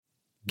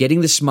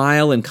Getting the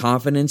smile and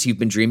confidence you've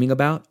been dreaming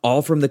about,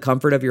 all from the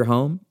comfort of your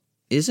home,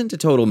 isn't a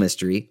total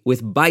mystery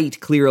with Byte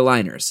clear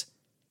aligners.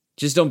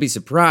 Just don't be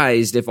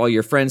surprised if all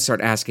your friends start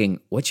asking,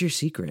 "What's your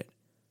secret?"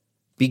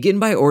 Begin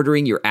by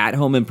ordering your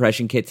at-home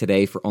impression kit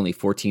today for only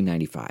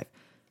 $14.95.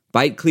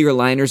 Byte clear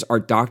aligners are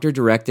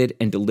doctor-directed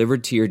and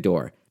delivered to your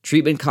door.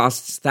 Treatment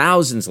costs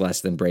thousands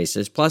less than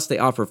braces, plus they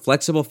offer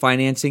flexible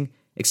financing,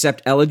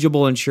 accept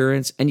eligible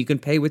insurance, and you can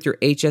pay with your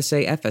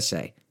HSA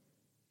FSA.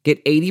 Get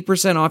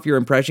 80% off your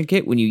impression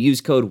kit when you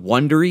use code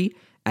WONDERY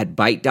at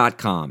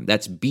Byte.com.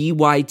 That's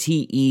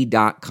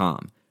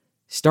BYTE.com.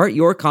 Start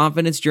your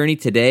confidence journey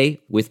today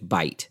with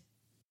Byte.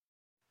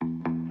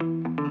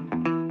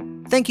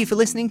 Thank you for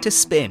listening to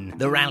Spin,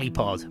 the Rally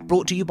Pod,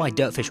 brought to you by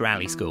Dirtfish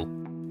Rally School.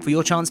 For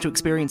your chance to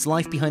experience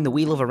life behind the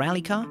wheel of a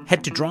rally car,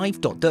 head to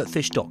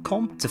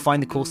drive.dirtfish.com to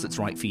find the course that's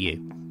right for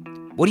you.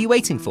 What are you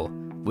waiting for?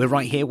 We're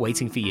right here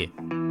waiting for you.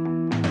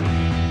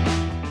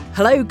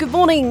 Hello, good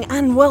morning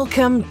and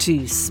welcome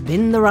to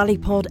Spin the Rally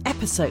Pod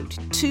episode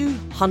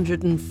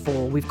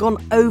 204. We've gone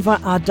over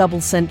our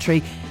double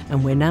century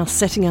and we're now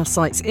setting our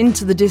sights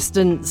into the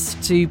distance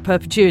to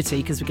perpetuity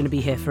because we're going to be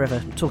here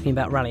forever talking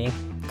about rallying,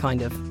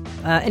 kind of.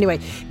 Anyway,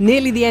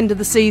 nearly the end of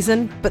the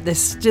season, but there's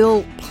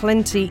still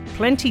plenty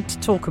to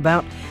talk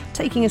about,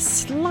 taking a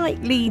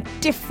slightly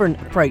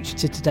different approach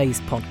to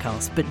today's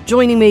podcast. But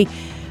joining me,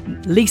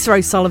 Lisa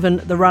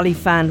O'Sullivan, the rally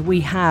fan, we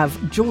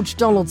have George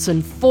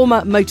Donaldson,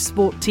 former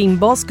motorsport team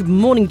boss. Good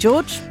morning,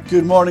 George.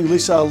 Good morning,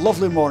 Lisa. A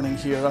lovely morning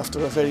here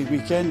after a very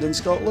weekend in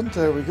Scotland.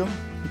 There we go.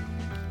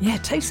 Yeah,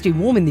 toasty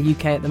warm in the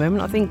UK at the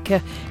moment. I think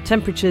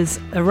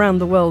temperatures around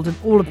the world are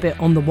all a bit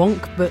on the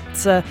wonk, but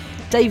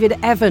David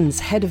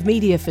Evans, head of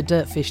media for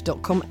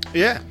dirtfish.com.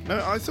 Yeah,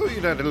 no, I thought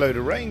you'd had a load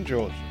of rain,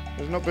 George.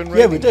 There's not been rain.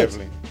 Yeah, we did.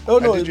 Heavily. Oh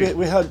no,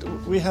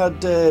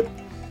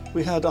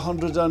 we had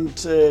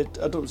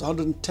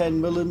 110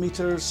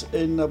 millimetres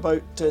in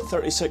about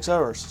 36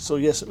 hours. So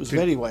yes, it was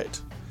very wet.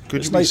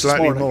 Could you be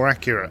slightly more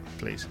accurate,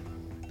 please?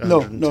 No,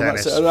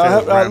 that's it. I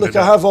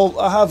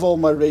have all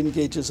my rain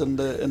gauges in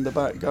the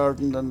back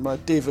garden and my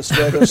Davis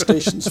weather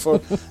stations for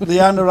the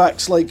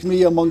anoraks like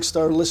me amongst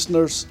our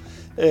listeners.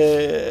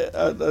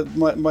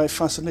 My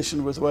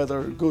fascination with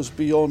weather goes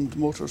beyond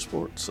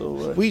motorsport.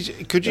 So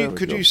could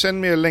you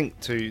send me a link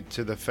to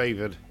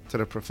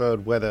the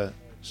preferred weather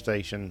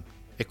station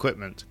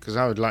equipment, because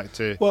I would like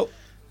to. Well,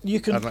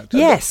 you can.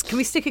 Yes, can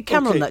we stick a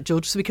camera on that,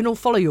 George, so we can all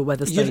follow your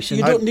weather station?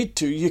 You don't need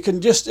to. You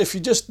can if you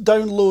just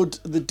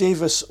download the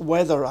Davis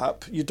weather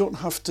app. You don't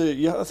have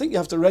to. I think you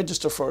have to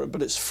register for it,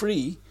 but it's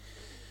free.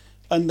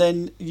 And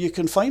then you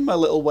can find my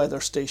little weather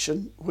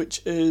station,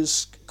 which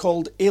is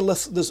called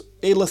Alyth. There's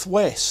Alyth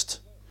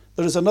West.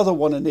 There is another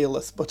one in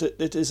Alyth, but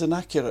it is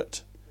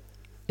inaccurate.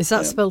 Is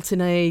that spelt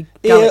in a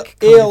Gaelic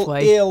kind of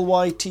way?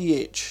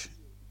 ALYTH.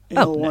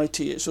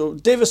 ALYTH. So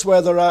Davis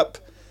weather app.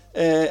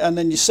 And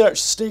then you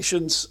search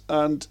stations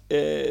and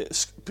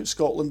put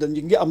Scotland, and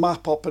you can get a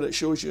map up and it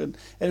shows you. And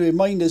anyway,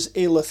 mine is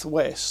Alyth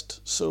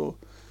West. So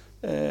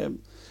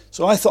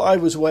I thought I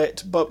was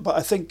wet, but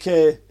I think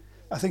it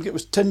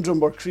was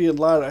Tyndrum or Crean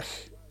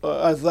Larach,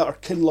 either that or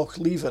Kinloch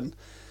Leven.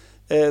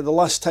 The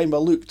last time I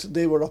looked,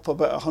 they were up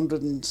about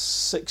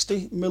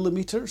 160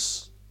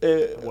 millimetres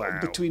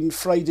between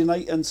Friday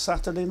night and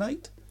Saturday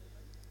night.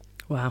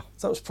 Wow,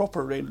 that was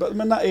proper rain. But I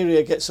mean, that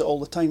area gets it all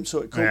the time, so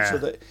it copes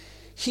with it.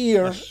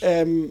 Here,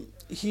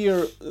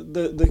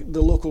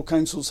 the local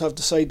councils have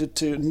decided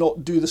to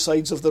not do the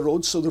sides of the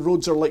roads, so the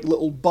roads are like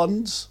little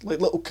bunds,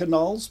 like little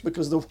canals,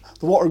 because the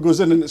water goes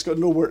in and it's got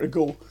nowhere to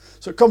go.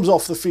 So it comes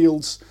off the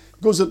fields,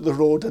 goes into the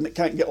road, and it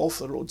can't get off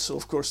the road. So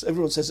of course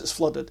everyone says it's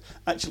flooded.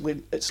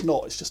 Actually, it's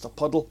not. It's just a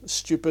puddle. It's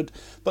stupid.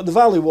 But the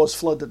valley was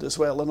flooded as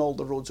well, and all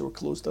the roads were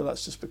closed, and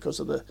that's just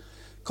because of that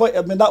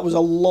was a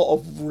lot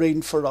of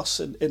rain for us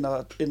in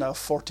a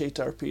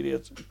 48-hour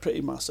period.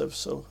 Pretty massive.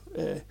 So.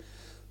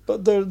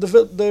 But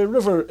the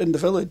river in the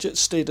village, it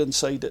stayed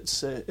inside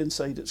its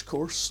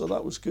course, so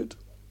that was good.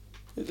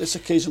 It's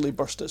occasionally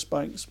burst its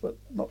banks, but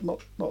not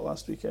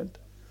last weekend.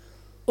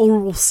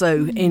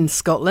 Also in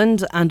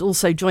Scotland, and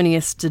also joining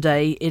us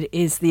today, it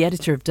is the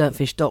editor of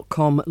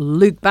dirtfish.com,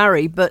 Luke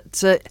Barry,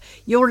 but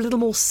you're a little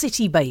more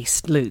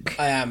city-based, Luke.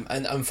 I am,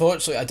 and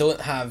unfortunately I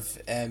don't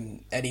have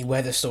any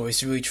weather stories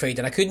to really trade,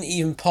 and I couldn't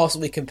even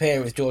possibly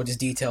compare with George's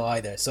detail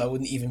either, so I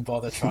wouldn't even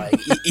bother trying,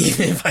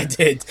 even if I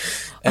did.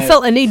 I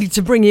felt I needed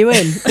to bring you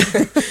in.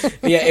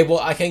 Yeah, well,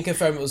 I can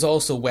confirm it was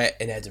also wet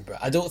in Edinburgh.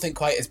 I don't think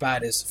quite as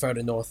bad as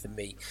further north than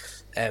me.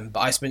 But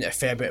I spent a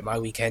fair bit of my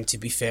weekend, to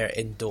be fair,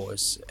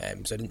 indoors,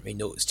 so I didn't really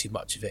notice too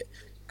much of it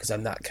because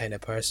I'm that kind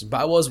of person.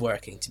 But I was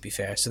working, to be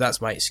fair, so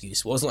that's my excuse.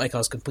 It wasn't like I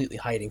was completely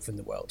hiding from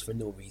the world for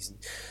no reason.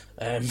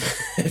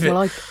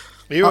 Well,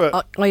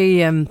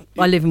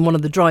 I live in one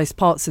of the driest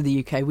parts of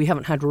the UK. We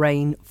haven't had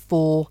rain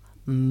for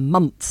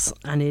months,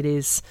 and it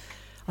is,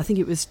 I think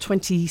it was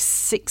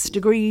 26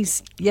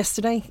 degrees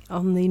yesterday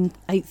on the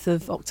 8th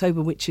of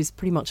October, which is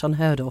pretty much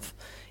unheard of,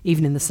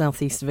 even in the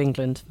southeast of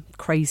England.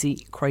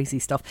 Crazy, crazy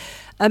stuff.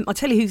 I'll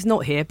tell you who's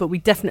not here, but we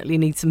definitely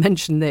need to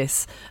mention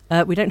this.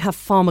 We don't have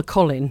Farmer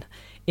Colin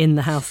in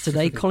the house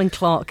today. Colin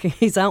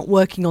Clark is out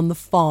working on the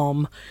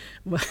farm,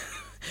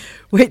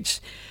 which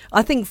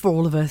I think for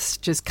all of us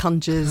just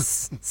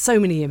conjures so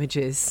many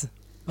images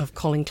of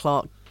Colin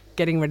Clark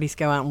getting ready to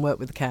go out and work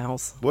with the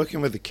cows.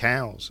 Working with the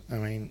cows. I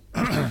mean,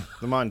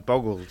 the mind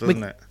boggles,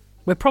 doesn't it?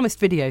 We're promised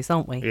videos,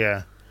 aren't we?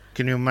 Yeah.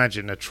 Can you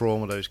imagine the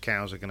trauma those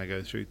cows are going to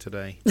go through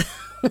today?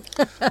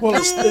 Well,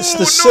 it's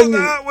the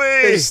singing.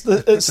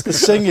 It's the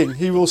singing.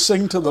 He will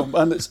sing to them,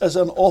 and it's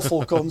an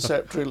awful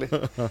concept, really.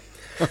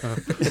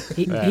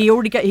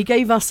 He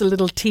gave us a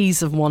little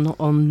tease of one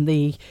on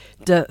the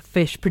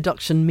Dirtfish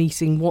production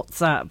meeting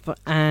WhatsApp,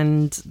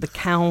 and the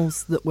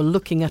cows that were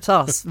looking at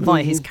us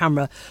via his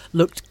camera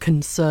looked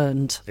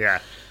concerned. Yeah.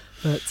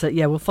 But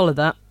we'll follow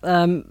that.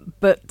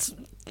 But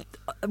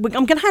I'm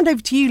going to hand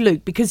over to you,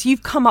 Luke, because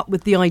you've come up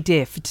with the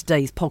idea for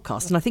today's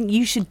podcast, and I think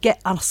you should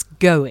get us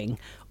going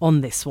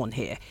on this one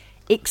here.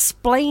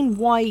 Explain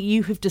why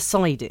you have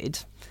decided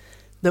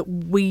that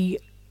we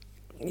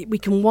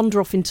can wander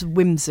off into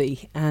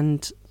whimsy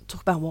and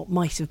talk about what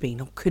might have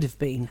been or could have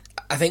been.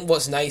 I think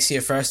what's nice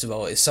here, first of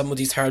all, is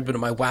somebody's heard one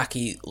of my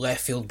wacky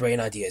left field brain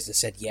ideas and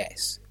said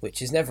yes,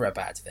 which is never a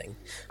bad thing.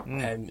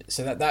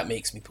 So that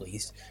makes me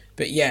pleased.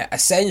 But yeah,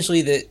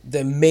 essentially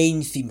the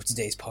main theme of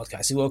today's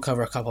podcast, we will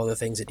cover a couple other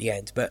things at the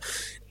end, but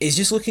is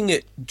just looking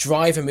at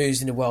driver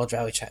moves in the World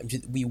Rally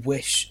Championship that we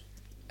wish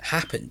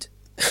happened.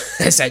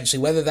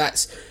 Essentially, whether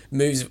that's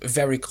moves that were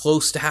very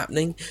close to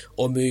happening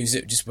or moves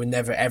that just were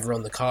never ever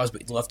on the cards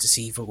but you'd love to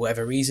see for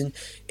whatever reason.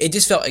 It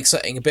just felt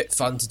exciting, a bit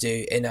fun to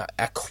do in a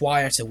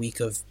quieter week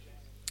of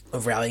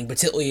rallying,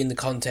 particularly in the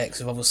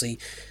context of obviously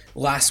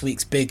last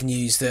week's big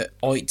news that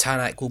Oit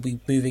Tanak will be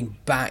moving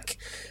back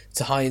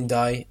to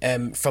Hyundai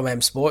from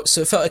M Sports.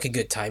 So it felt like a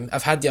good time.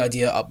 I've had the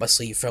idea up my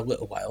sleeve for a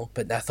little while,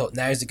 but I thought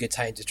now's a good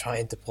time to try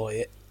and deploy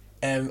it.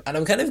 And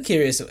I'm kind of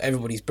curious what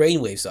everybody's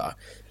brainwaves are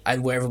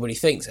and where everybody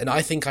thinks. And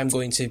I think I'm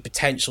going to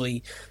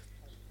potentially,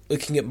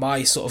 looking at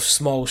my sort of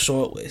small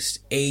shortlist,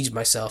 age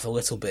myself a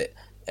little bit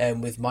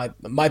with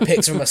my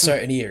picks from a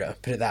certain era,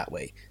 put it that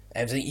way.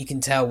 I think you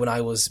can tell when I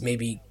was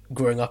maybe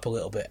growing up a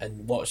little bit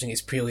and watching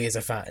it purely as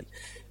a fan.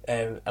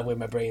 And where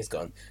my brain's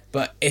gone.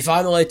 But if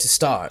I'm allowed to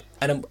start,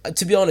 and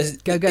to be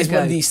honest, it's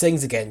one of these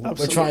things again.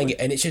 Absolutely. We're trying it,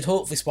 and it should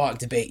hopefully spark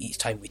debate each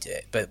time we do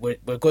it. But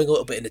we're going a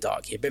little bit in the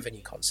dark here, a bit of a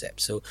new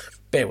concept, so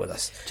bear with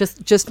us.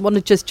 Just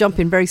want to jump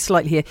in very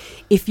slightly here.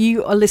 If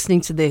you are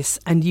listening to this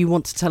and you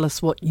want to tell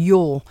us what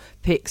your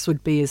picks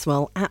would be as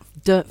well, at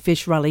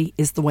Dirtfish Rally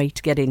is the way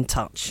to get in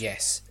touch.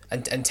 Yes,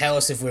 and tell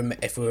us if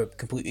we're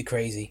completely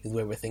crazy with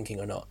where we're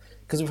thinking or not.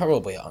 Because we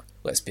probably are,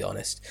 let's be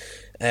honest.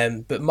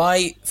 But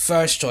my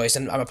first choice,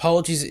 and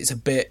apologies, it's a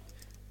bit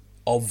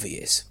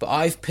obvious, but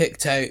I've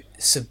picked out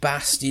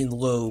Sebastian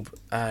Loeb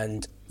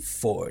and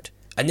Ford.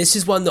 And this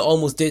is one that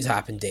almost did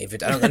happen,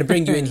 David. And I'm going to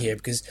bring you in here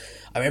because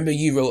I remember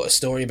you wrote a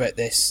story about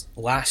this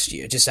last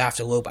year, just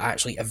after Loeb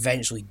actually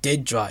eventually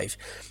did drive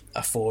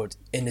a Ford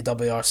in the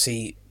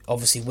WRC,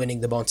 obviously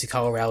winning the Monte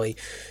Carlo Rally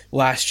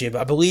last year.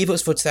 But I believe it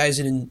was for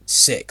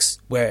 2006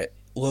 where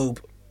Loeb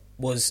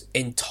was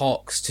in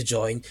talks to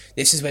join.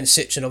 This is when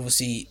Citroën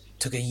obviously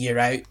took a year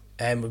out.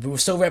 We were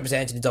still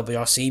representing the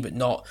WRC, but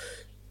not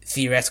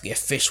theoretically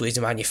officially as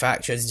a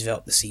manufacturer to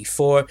develop the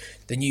C4.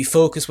 The new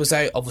Focus was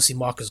out. Obviously,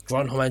 Marcus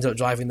Grönholm ended up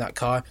driving that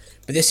car.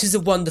 But this is the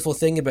wonderful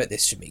thing about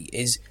this for me,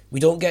 is we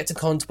don't get to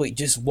contemplate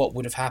just what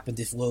would have happened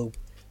if Loeb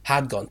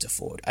had gone to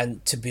Ford.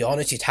 And to be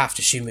honest, you'd have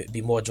to assume it would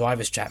be more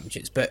drivers'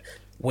 championships. But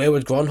where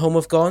would Grönholm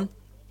have gone,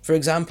 for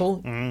example?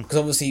 Because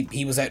obviously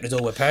he was out the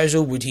door with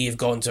Peugeot. Would he have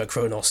gone to a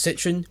Kronos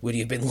Citroën? Would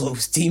he have been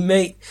Loeb's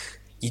teammate?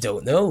 You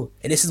don't know.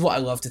 And this is what I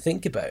love to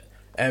think about.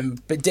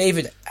 But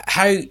David,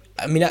 at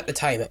the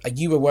time,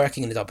 you were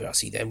working in the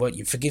WRC then, weren't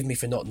you? Forgive me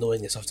for not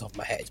knowing this off the top of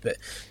my head, but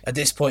at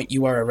this point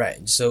you were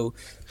around. So,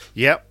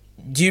 yep.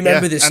 Do you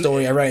remember this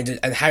story around it,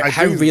 and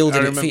how real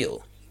did it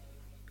feel?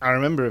 I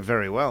remember it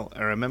very well.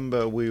 I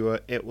remember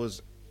it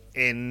was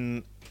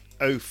in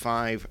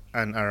 2005,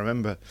 and I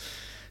remember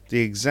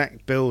the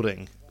exact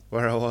building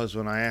where I was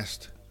when I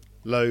asked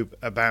Loeb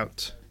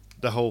about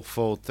the whole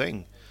Ford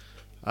thing.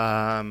 We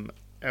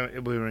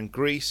were in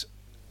Greece,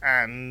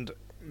 and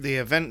the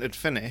event had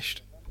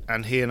finished,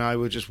 and he and I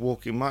were just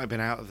walking. Might have been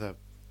out of the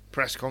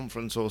press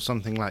conference or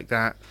something like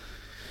that,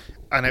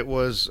 and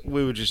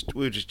we were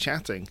just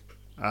chatting.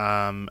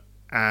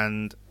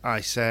 And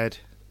I said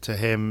to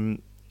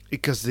him,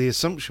 because the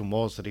assumption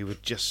was that he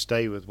would just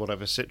stay with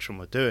whatever Citroën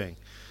were doing.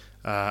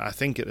 I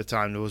think at the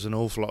time there was an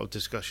awful lot of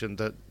discussion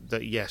that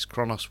yes,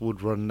 Kronos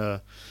would run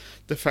the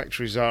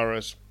factory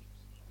Zaras,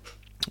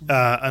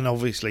 and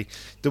obviously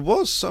there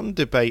was some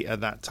debate at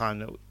that time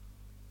that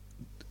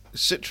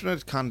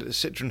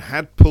Citroën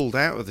had pulled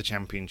out of the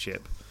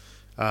championship,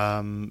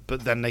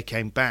 but then they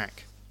came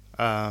back,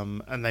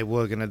 and they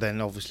were going to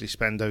then obviously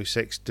spend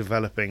 2006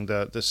 developing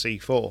the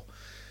C4.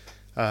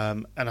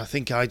 And I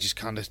think I just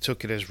kind of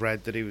took it as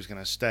read that he was going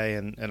to stay,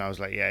 and I was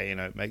like, yeah,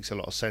 it makes a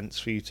lot of sense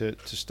for you to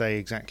stay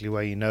exactly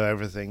where you know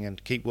everything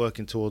and keep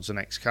working towards the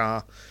next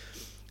car.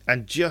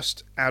 And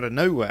just out of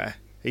nowhere,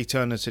 he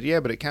turned and said, yeah,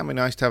 but it can be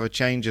nice to have a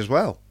change as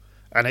well.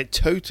 And it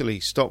totally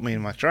stopped me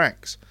in my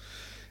tracks.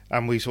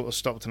 And we sort of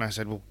stopped, and I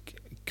said, well,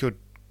 could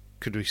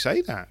we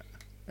say that?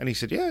 And he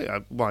said, yeah,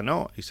 why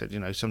not? He said,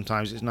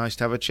 sometimes it's nice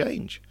to have a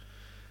change.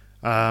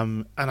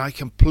 And I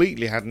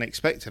completely hadn't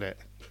expected it.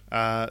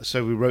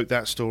 So we wrote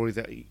that story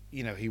that,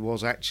 he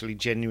was actually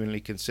genuinely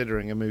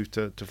considering a move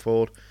to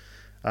Ford.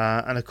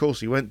 And of course,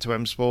 he went to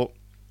M Sport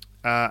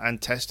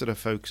and tested a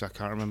Focus. I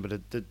can't remember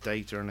the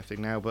date or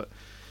anything now, but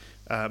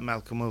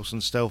Malcolm Wilson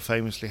still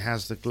famously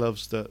has the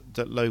gloves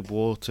that Loeb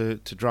wore to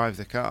drive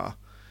the car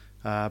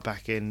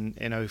back in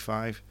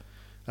 05.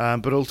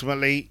 But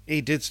ultimately,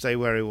 he did stay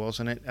where he was,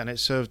 and it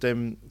served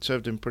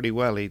him pretty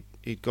well.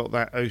 He'd got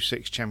that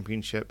 06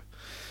 championship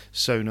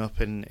sewn up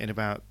in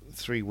about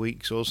 3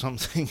 weeks or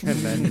something, and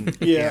then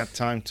he had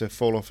time to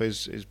fall off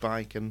his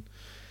bike and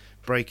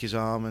break his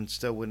arm and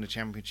still win the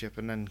championship,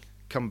 and then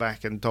come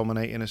back and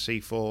dominate in a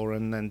C4,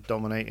 and then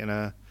dominate in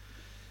a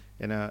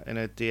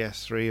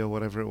DS3 or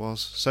whatever it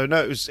was. So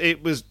no,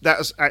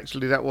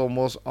 that one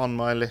was on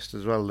my list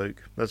as well,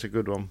 Luke. That's a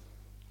good one.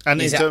 And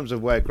in terms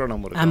of where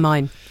Gronom would have gone. And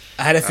mine.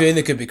 I had a feeling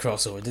there could be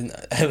crossover, didn't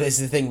I? That's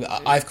the thing.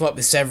 I've come up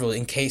with several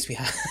in case we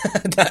had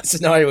that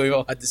scenario. We've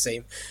all had the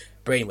same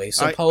brainwave.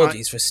 So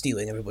apologies for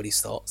stealing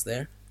everybody's thoughts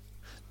there.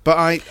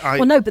 But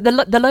well, no, but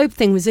the Loeb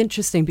thing was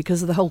interesting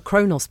because of the whole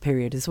Kronos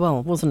period as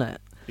well, wasn't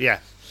it? Yeah,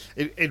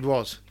 it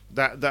was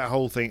that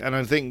whole thing. And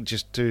I think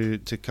just to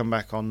come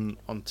back on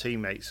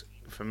teammates,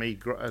 for me,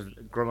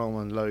 Gronom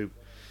and Loeb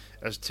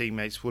as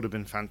teammates would have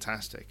been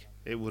fantastic.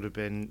 It would have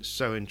been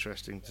so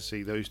interesting to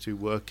see those two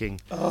working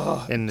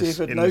in the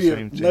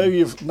same team.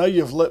 Now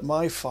you've lit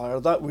my fire.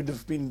 That would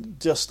have been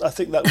I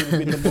think that would have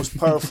been the most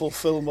powerful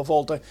film of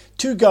all time.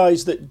 Two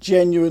guys that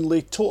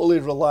genuinely, totally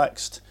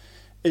relaxed,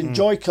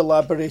 enjoy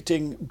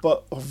collaborating,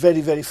 but are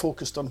very, very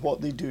focused on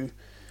what they do.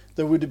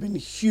 There would have been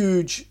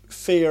huge,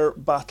 fair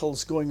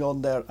battles going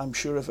on there, I'm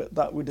sure of it.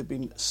 That would have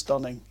been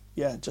stunning.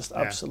 Yeah, just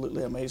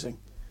absolutely amazing.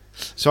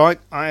 So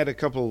I had a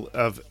couple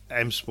of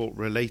M Sport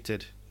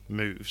related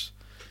moves.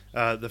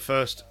 The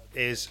first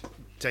is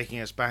taking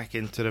us back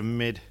into the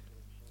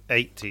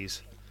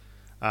mid-80s,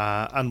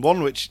 and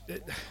one which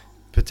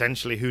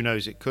potentially, who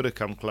knows, it could have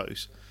come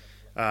close.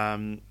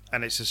 And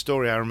it's a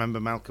story I remember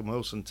Malcolm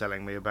Wilson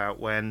telling me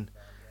about when,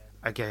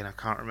 again, I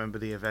can't remember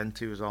the event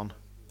he was on.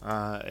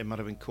 It might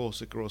have been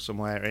Corsica or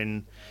somewhere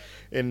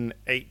in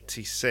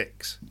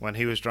 86 when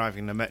he was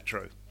driving the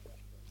Metro.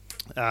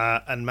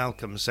 And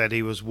Malcolm said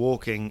he was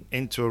walking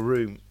into a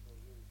room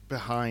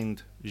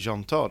behind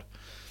Jean Todt.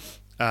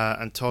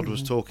 And Todd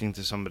was talking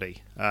to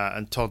somebody,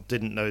 and Todd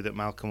didn't know that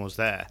Malcolm was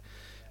there.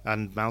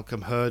 And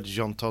Malcolm heard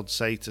Jean Todt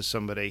say to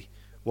somebody,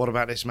 "What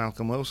about this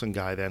Malcolm Wilson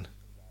guy then?"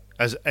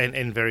 As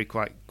in very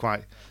quite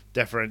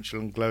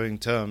deferential and glowing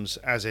terms,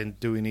 as in,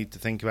 do we need to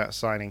think about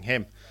signing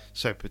him?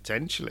 So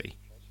potentially,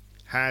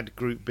 had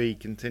Group B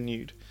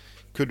continued,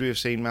 could we have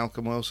seen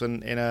Malcolm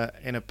Wilson in a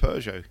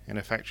Peugeot, in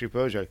a factory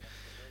Peugeot?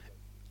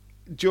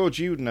 George,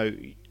 you would know,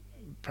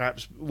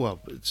 perhaps,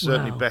 well,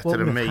 certainly better than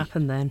me. What would have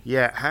happened then?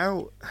 Yeah,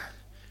 how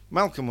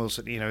Malcolm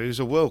Wilson, he was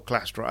a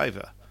world-class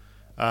driver,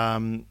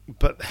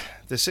 but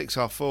the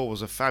 6R4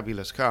 was a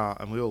fabulous car,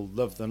 and we all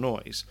loved the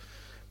noise,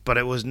 but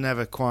it was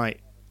never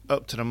quite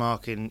up to the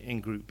mark in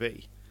Group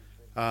B.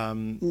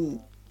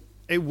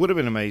 It would have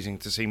been amazing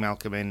to see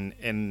Malcolm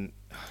in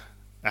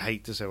I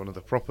hate to say one of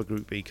the proper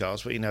Group B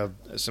cars, but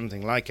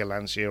something like a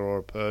Lancia or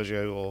a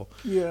Peugeot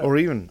or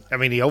even,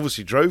 he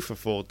obviously drove for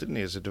Ford, didn't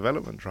he, as a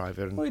development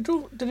driver? And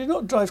did he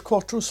not drive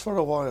Quattros for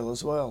a while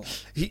as well?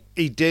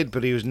 He did,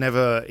 but he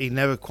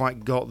never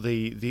quite got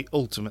the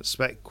ultimate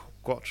spec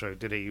Quattro,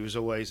 did he? It was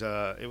always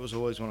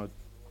one of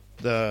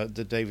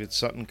the David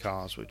Sutton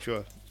cars, which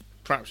were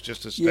perhaps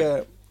just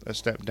a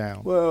step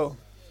down. Well,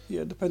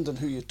 yeah, it depends on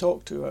who you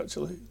talk to,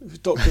 actually. If you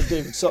talk to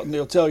David Sutton,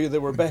 he'll tell you they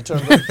were better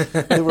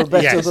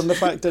than the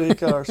factory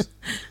cars.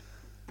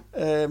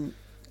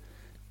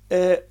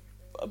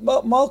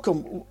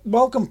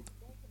 Malcolm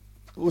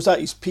was at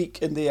his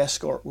peak in the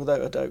Escort, without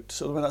a doubt.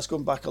 So that's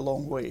going back a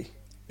long way,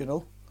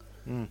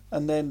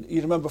 And then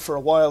you remember for a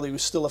while he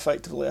was still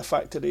effectively a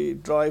factory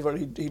driver.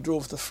 He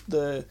drove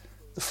the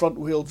front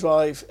wheel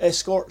drive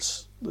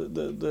Escorts,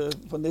 the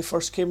when they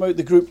first came out,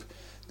 the Group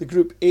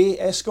A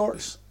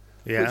Escorts.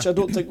 Yeah. Which I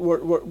don't think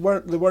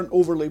weren't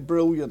overly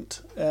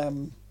brilliant,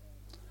 and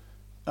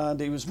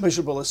he was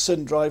miserable as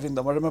sin driving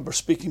them. I remember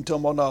speaking to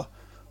him I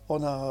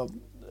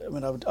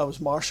was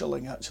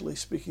marshalling actually,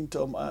 speaking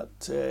to him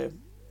at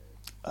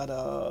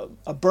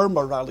a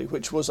Burma rally,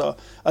 which was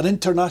an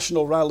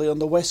international rally on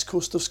the west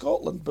coast of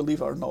Scotland, believe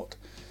it or not.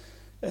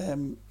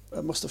 It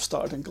must have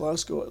started in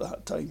Glasgow at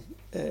that time,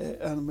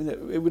 and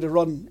it would have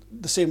run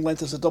the same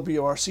length as a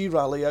WRC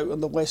rally out on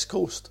the west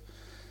coast.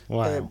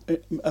 Wow.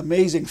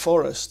 Amazing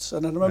forests,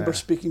 and I remember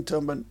speaking to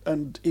him,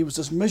 and he was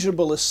as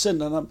miserable as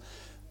sin. And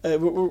we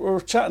were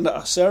chatting at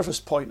a service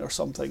point or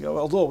something.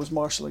 Although I was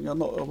marshalling,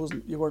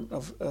 you weren't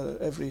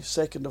every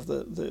second of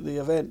the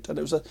event, and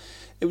it was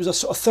a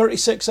sort of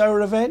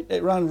 36-hour event.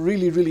 It ran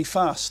really, really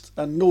fast,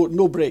 and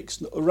no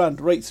breaks. It ran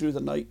right through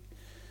the night.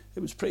 It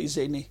was pretty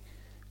zany,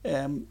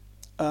 and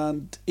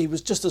and he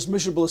was just as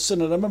miserable as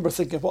sin. And I remember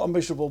thinking, what a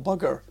miserable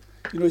bugger.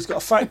 He's got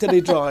a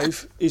factory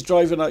drive. He's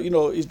driving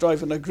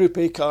a Group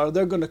A car.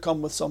 They're going to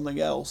come with something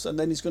else, and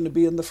then he's going to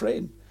be in the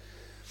frame.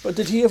 But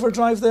did he ever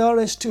drive the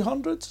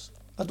RS200s?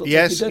 I don't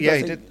yes, think he yeah,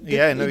 did. he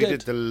did. He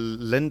did the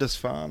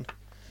Lindisfarne.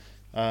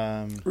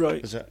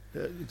 Right.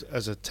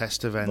 As a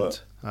test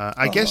event.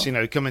 I guess,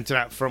 coming to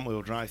that front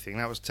wheel drive thing,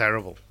 that was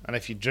terrible. And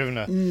if you'd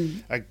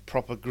driven a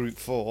proper Group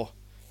 4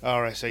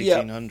 RS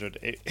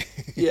 1800,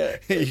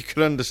 you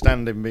could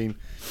understand him being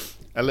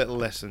a little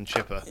less than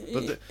chipper.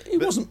 But he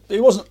wasn't.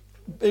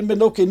 I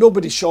mean, okay,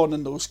 nobody shone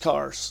in those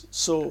cars.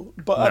 So,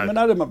 but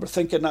no. I remember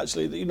thinking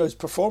actually that his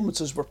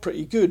performances were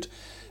pretty good,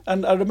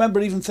 and I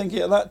remember even thinking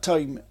at that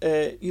time,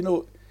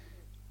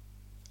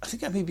 I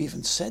think I maybe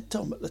even said to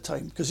him at the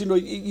time, because you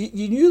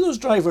knew those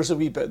drivers a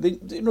wee bit.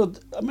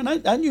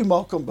 I knew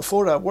Malcolm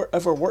before I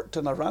ever worked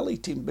in a rally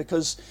team,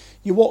 because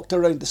you walked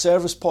around the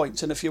service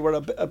points, and if you were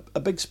a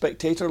big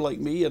spectator like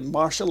me and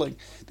marshalling,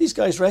 these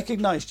guys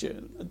recognised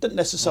you. Didn't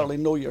necessarily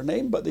know your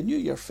name, but they knew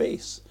your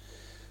face.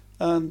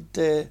 And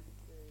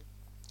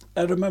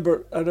I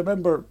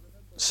remember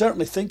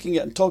certainly thinking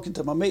it and talking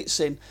to my mates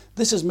saying,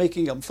 this is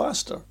making him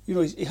faster.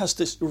 He has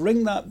to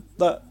wring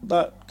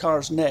that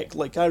car's neck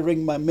like I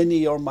wring my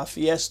Mini or my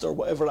Fiesta or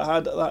whatever I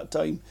had at that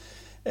time.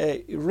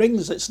 It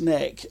wrings its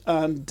neck,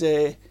 and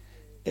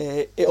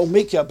it'll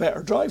make you a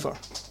better driver.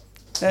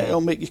 It'll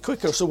make you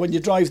quicker. So when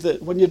you drive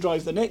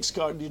the next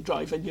car you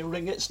drive and you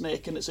wring its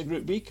neck and it's a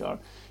Group B car,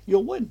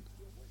 you'll win.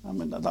 I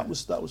mean, that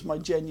was my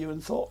genuine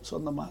thoughts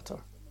on the matter.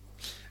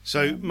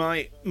 So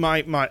my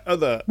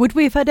other... Would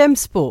we have had M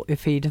Sport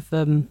if he'd have...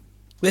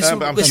 This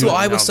is what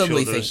I was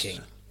suddenly thinking.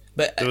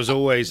 But there was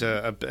always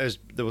a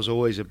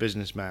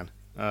businessman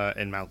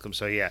in Malcolm.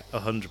 So yeah,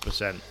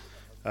 100%.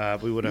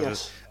 We would have.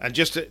 Yes. And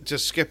just to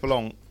skip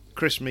along,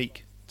 Chris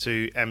Meek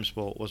to M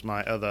Sport was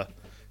my other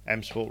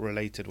M Sport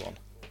related one.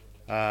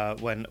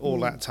 When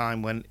all that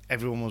time, when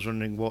everyone was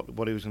wondering what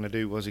he was going to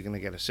do, was he going to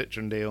get a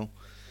Citroen deal?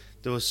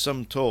 There was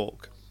some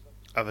talk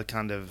of a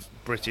kind of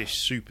British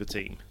super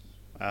team.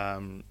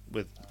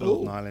 With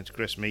Northern Ireland's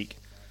Chris Meek.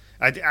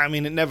 I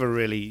mean,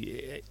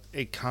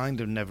 it kind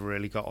of never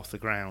really got off the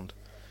ground.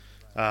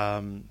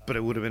 But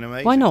it would have been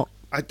amazing. Why not?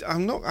 I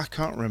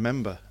can't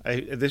remember.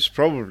 This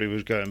probably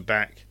was going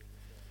back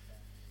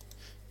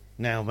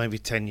now, maybe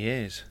 10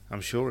 years.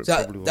 I'm sure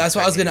probably was. That's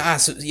what I was going to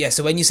ask.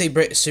 So when you say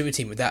British super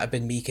team, would that have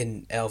been Meek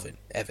and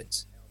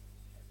Evans?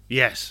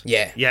 Yes.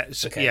 Yeah. Yeah.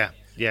 Okay. Yeah.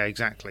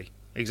 Exactly.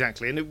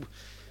 And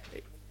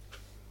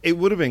it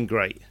would have been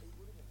great.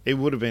 It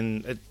would have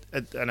been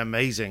an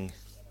amazing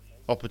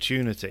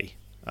opportunity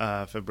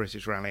for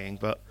British rallying,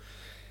 but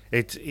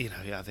I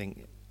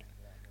think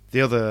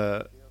the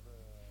other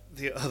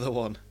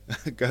one,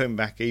 going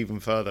back even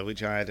further,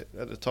 which I had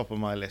at the top of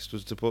my list,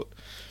 was to put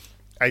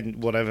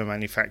whatever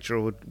manufacturer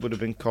would have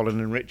been Colin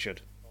and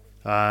Richard,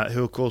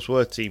 who of course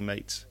were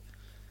teammates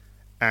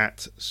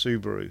at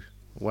Subaru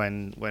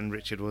when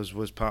Richard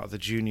was part of the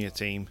junior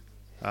team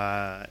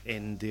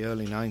in the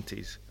early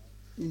 90s.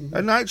 Mm-hmm.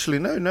 And actually,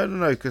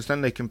 no, because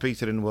then they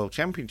competed in the World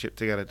Championship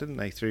together, didn't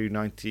they? Through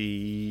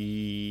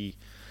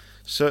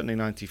certainly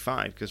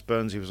 95, because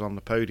Burnsy was on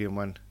the podium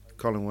when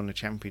Colin won the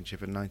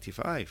championship in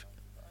 95.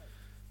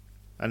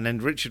 And then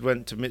Richard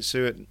went to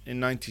Mitsui in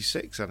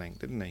 96, I think,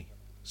 didn't he?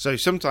 So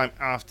sometime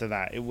after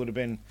that, it would have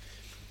been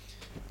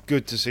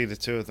good to see the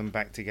two of them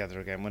back together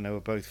again when they were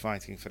both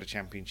fighting for the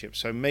championship.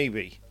 So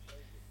maybe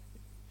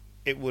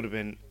it would have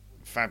been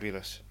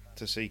fabulous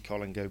to see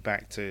Colin go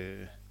back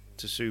to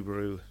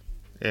Subaru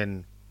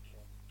in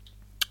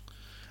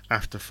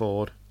after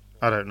Ford.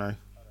 I don't know.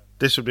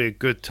 This would be a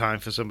good time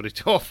for somebody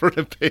to offer an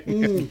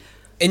opinion.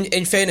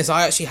 In fairness,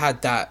 I actually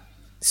had that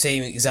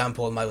same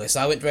example on my list.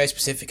 I went very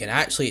specific, and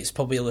actually it's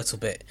probably a little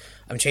bit...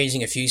 I'm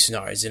changing a few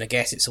scenarios, and I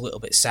guess it's a little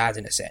bit sad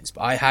in a sense,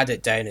 but I had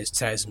it down as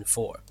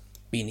 2004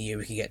 being the year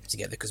we could get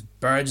together, because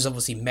Burns is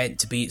obviously meant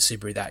to be at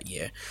Subaru that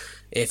year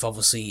if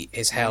obviously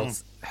his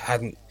health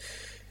hadn't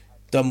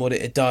done what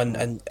it had done,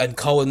 and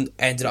Colin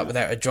ended up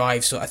without a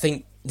drive. So I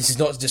think this is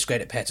not to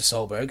discredit Peter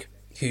Solberg,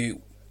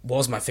 who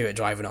was my favourite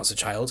driver when I was a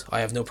child. I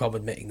have no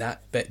problem admitting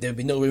that, but there would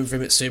be no room for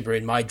him at Subaru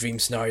in my dream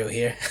scenario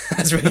here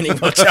as reigning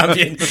world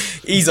champion.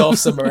 He's off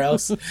somewhere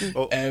else.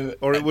 Or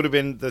it would have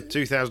been the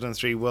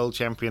 2003 world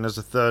champion as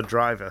a third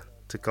driver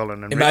to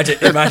Colin and imagine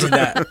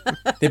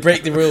that. They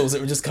break the rules that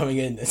were just coming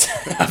in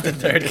after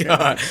third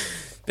car.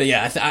 But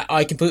yeah,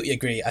 I completely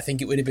agree. I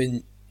think it would have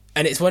been...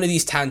 And it's one of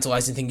these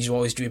tantalising things you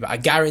always dream about. I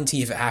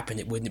guarantee if it happened,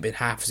 it wouldn't have been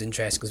half as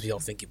interesting as we all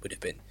think it would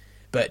have been.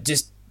 But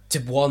just to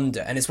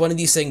wonder, and it's one of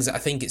these things that I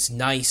think it's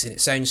nice, and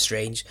it sounds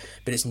strange,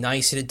 but it's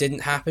nice that it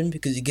didn't happen,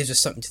 because it gives us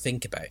something to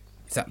think about,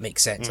 if that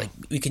makes sense. Like,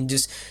 we can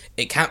just...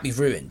 It can't be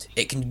ruined.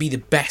 It can be the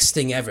best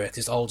thing ever, because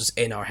it's all just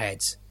in our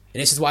heads.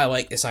 And this is why I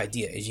like this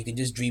idea, is you can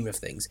just dream of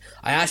things.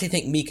 I actually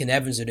think Meek and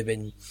Evans would have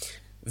been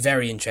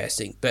very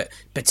interesting, but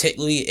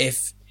particularly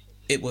if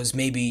it was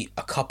maybe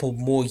a couple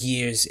more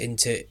years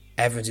into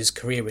Evans'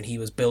 career when he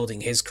was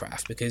building his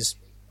craft, because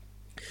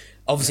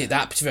Obviously, at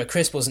that particular,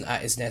 Chris wasn't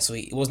at his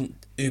necessarily, he wasn't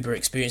uber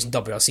experienced in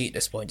WRC at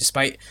this point,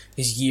 despite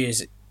his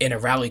years in a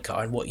rally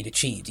car and what he'd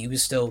achieved. He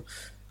was still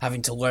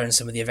having to learn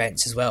some of the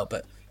events as well.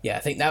 But yeah, I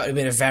think that would have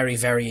been a very,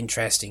 very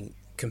interesting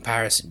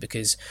comparison,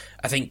 because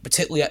I think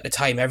particularly at the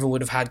time, everyone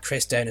would have had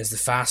Chris down as the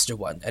faster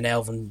one and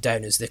Elvin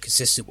down as the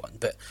consistent one.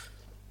 But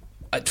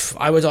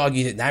I would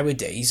argue that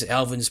nowadays,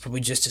 Elvin's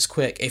probably just as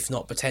quick, if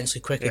not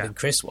potentially quicker than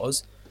Chris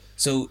was.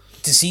 So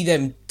to see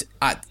them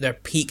at their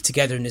peak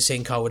together in the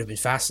same car would have been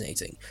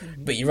fascinating.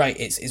 Mm-hmm. But you're right,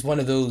 it's one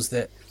of those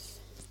that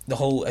the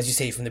whole, as you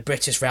say, from the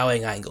British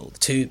rallying angle,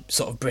 two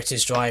sort of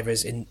British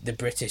drivers in the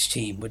British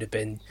team would have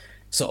been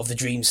sort of the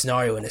dream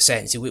scenario in a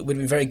sense. It would have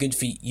been very good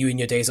for you in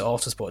your days at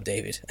Autosport,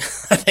 David.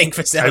 I think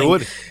for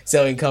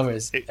selling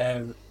covers.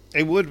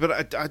 It would,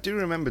 but I do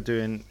remember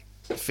doing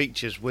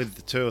features with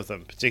the two of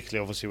them,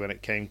 particularly obviously when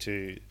it came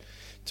to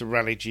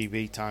Rally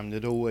GB time.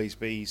 There'd always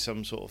be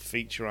some sort of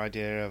feature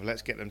idea of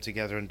let's get them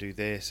together and do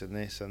this and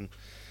this,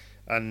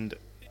 and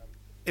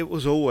it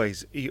was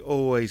always, you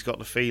always got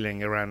the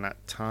feeling around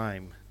that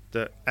time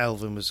that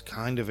Elvin was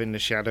kind of in the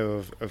shadow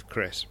of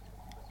Chris.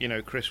 You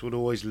know, Chris would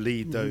always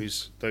lead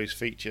those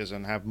features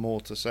and have more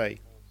to say.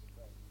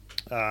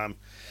 And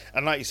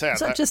like you say, is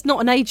that just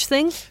not an age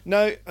thing?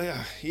 No,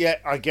 yeah,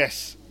 I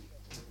guess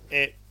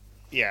it.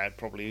 Yeah,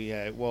 probably.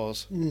 Yeah, it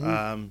was.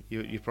 Mm-hmm.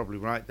 You're probably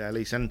right there,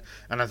 Lisa.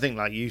 And I think,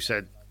 like you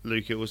said,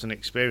 Luke, it was an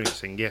experience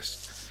thing.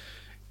 Yes,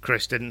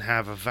 Chris didn't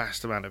have a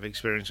vast amount of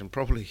experience, and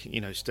probably,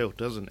 still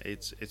doesn't.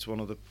 It's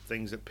one of the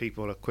things that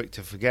people are quick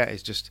to forget.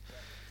 Is just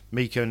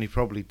Meek only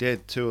probably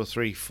did 2 or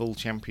 3 full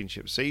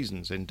championship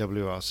seasons in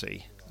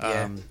WRC.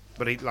 Yeah.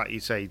 But he, like you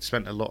say, he'd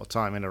spent a lot of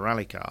time in a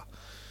rally car.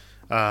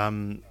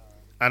 And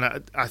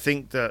I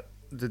think that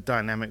the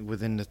dynamic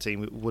within the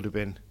team would have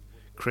been,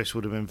 Chris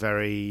would have been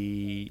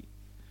very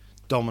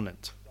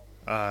dominant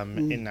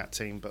in that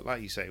team, but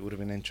like you say, it would have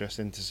been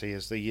interesting to see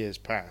as the years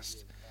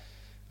passed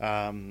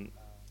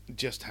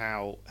just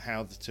how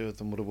the two of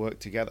them would have worked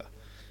together.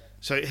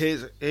 So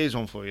here's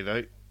one for you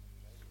though.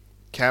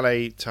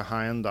 Calais to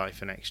Hyundai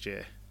for next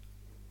year.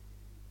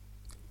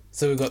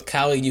 So we've got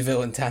Calais,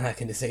 Neuville and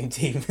Tanak in the same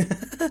team.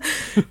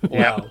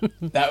 Wow,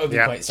 that would be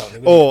quite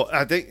something. Or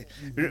I think,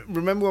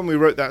 remember when we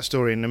wrote that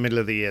story in the middle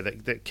of the year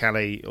that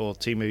Calais or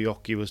Timo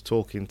Yoki was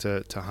talking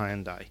to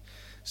Hyundai.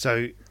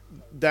 So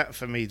that,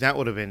 for me, that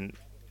would have been,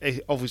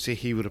 obviously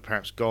he would have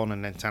perhaps gone,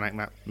 and then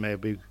Tanak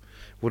maybe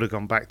would have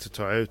gone back to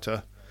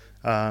Toyota.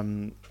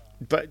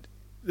 But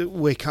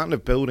we're kind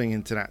of building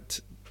into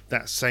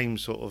that same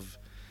sort of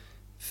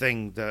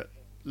thing that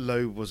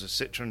Loeb was a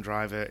Citroen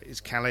driver.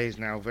 Calais is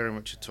now very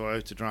much a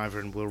Toyota driver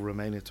and will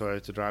remain a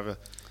Toyota driver.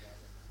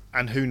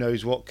 And who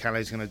knows what Calais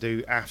is going to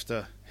do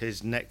after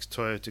his next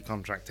Toyota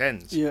contract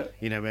ends. Yeah.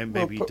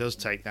 Maybe he does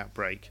take that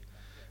break.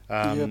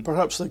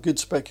 Perhaps the good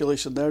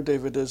speculation there,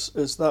 David, is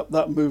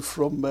that move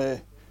from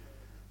Timo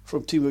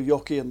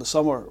Yoki in the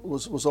summer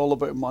was all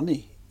about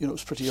money.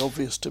 It's pretty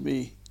obvious to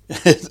me,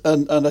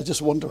 and I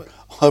just wonder.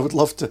 I'd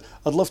love to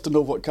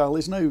know what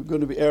Calais now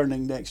going to be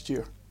earning next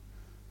year.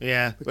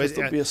 Yeah, because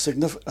there'll be a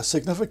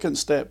significant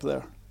step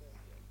there.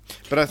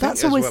 But I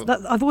think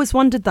I've always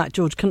wondered that,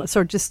 George.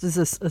 Just as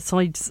a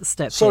side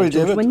step. Sorry,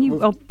 here, George,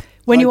 David.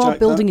 When you are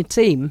building a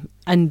team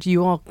and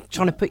you are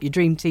trying to put your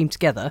dream team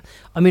together,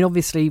 I mean,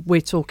 obviously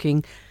we're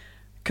talking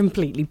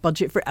completely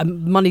budget free.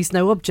 Money's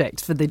no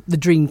object for the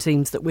dream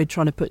teams that we're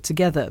trying to put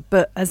together.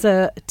 But as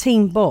a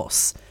team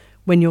boss,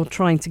 when you're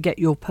trying to get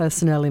your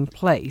personnel in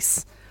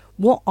place,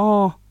 what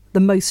are the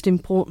most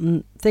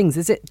important things?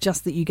 Is it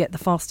just that you get the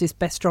fastest,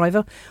 best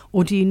driver,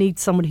 or do you need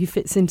someone who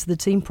fits into the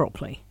team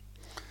properly?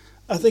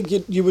 I think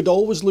you would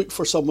always look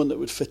for someone that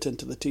would fit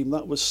into the team.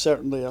 That was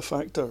certainly a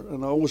factor.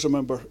 And I always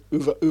remember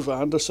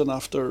Uwe Anderson,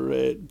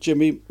 after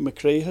Jimmy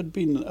McRae had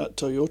been at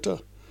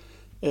Toyota.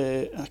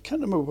 I can't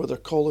remember whether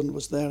Colin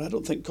was there. I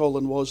don't think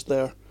Colin was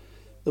there.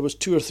 There was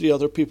 2 or 3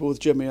 other people with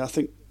Jimmy. I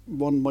think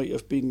one might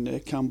have been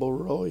Campbell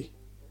Roy.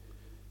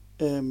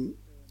 And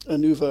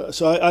Uwe.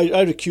 So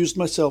I recused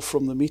myself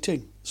from the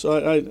meeting.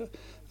 So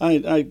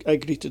I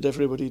greeted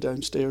everybody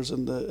downstairs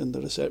in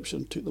the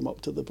reception, took them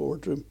up to the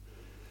boardroom.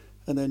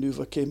 And then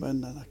Uwe came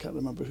in, and I can't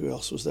remember who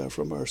else was there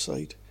from our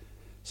side.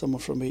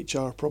 Someone from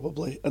HR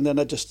probably. And then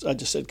I just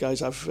said,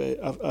 guys, I've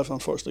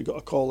unfortunately got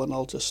a call, and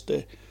I'll just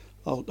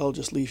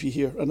leave you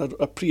here. And I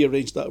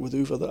pre-arranged that with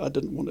Uwe that I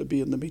didn't want to be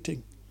in the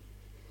meeting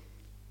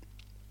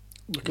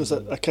because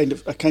I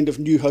kind of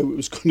knew how it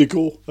was going to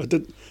go. I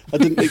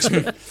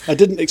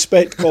didn't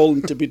expect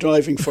Colin to be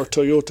driving for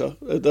Toyota.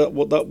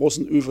 That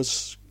wasn't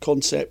Uwe's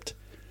concept.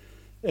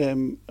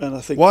 And I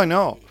think, why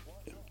not?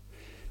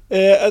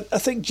 I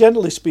think,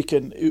 generally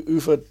speaking,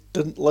 Uwe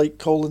didn't like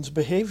Colin's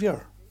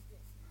behaviour.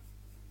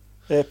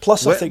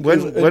 Plus, I think...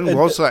 When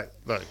was that,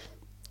 though?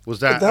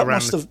 Was that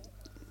around...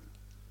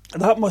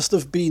 That must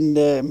have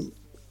been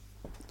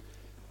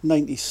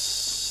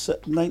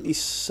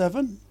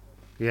 97?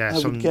 Yeah, I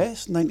would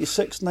guess.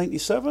 96,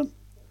 97?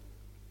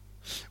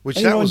 Which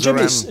and, that was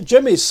around...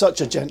 Jimmy's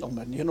such a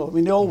gentleman, I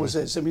mean, he always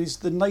is. I mean, he's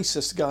the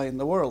nicest guy in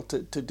the world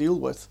to deal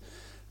with.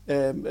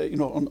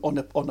 On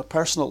a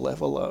personal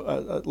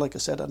level, like I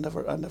said, I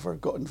never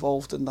got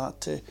involved in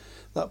that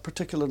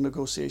particular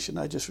negotiation.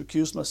 I just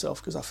recused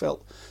myself because I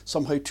felt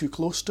somehow too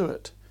close to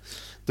it.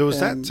 There was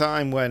that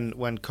time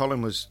when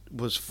Colin was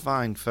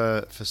fined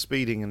for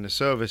speeding in the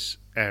service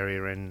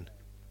area in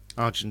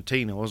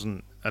Argentina,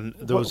 wasn't? And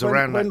there was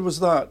when was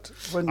that?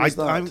 I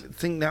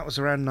think that was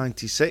around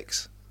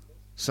 96.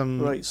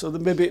 Right. So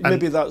maybe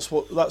that's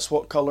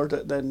what coloured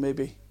it then.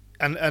 Maybe.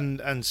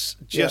 And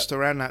just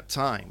around that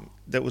time,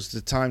 that was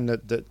the time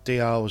that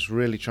DR was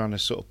really trying to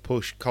sort of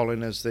push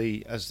Colin as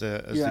the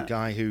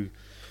guy who,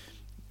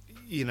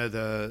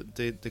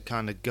 the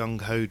kind of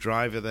gung ho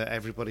driver that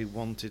everybody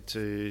wanted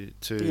to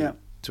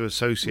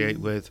associate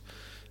with,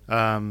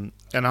 and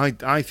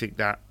I think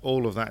that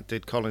all of that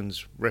did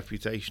Colin's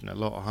reputation a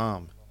lot of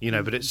harm,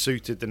 but it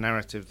suited the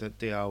narrative that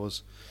DR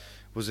was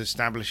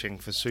establishing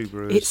for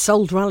Subaru. It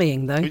sold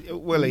rallying though.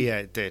 Well, yeah,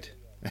 it did.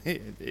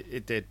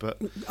 It did,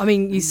 but I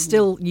mean, you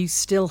still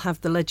have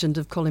the legend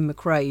of Colin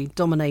McRae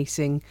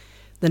dominating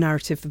the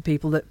narrative for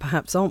people that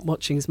perhaps aren't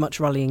watching as much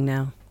rallying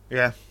now.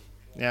 Yeah,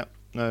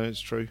 no, it's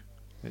true.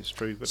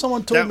 But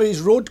someone told me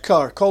his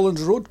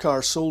Colin's road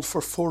car, sold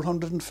for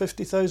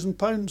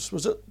 £450,000.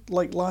 Was it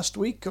like last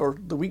week or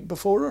the week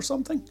before or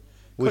something?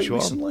 Which Quite one?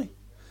 Recently.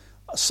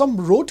 Some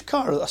road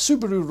car, a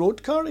Subaru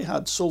road car he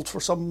had, sold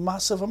for some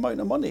massive amount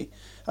of money.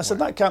 I said,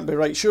 that can't be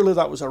right. Surely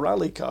that was a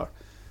rally car.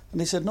 And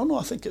he said, no,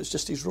 I think it's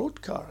just his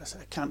road car. I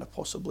said, it can't have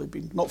possibly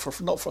been, not for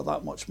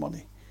that much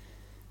money.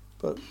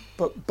 But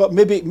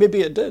maybe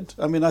it did.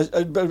 I mean, I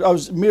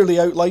was merely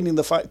outlining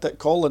the fact that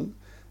Colin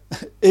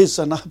is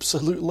an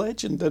absolute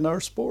legend in our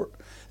sport,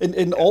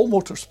 in all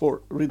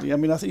motorsport, really. I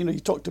mean, I think you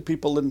talk to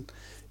people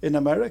in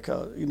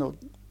America,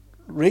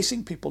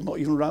 racing people, not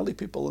even rally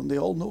people, and they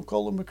all know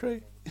Colin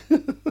McRae.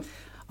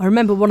 I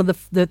remember one of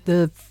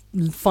the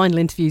final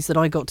interviews that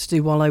I got to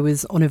do while I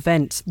was on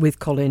event with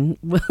Colin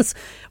was,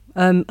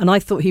 and I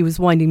thought he was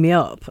winding me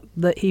up,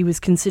 that he was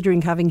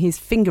considering having his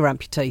finger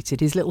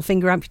amputated, his little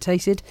finger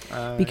amputated,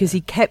 because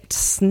he kept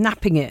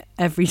snapping it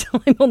every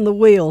time on the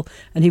wheel,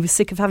 and he was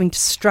sick of having to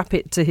strap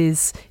it to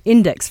his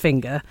index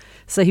finger.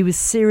 So he was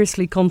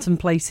seriously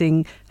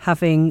contemplating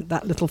having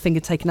that little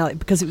finger taken out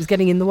because it was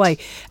getting in the way.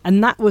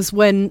 And that was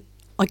when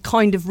I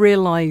kind of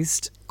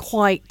realised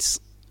quite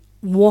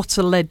what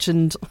a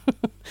legend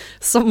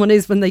someone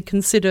is when they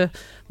consider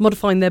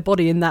modifying their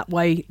body in that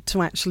way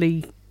to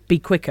actually be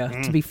quicker,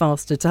 to be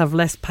faster, to have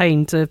less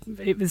pain.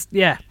 It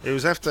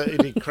was after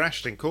he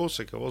crashed in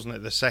Corsica, wasn't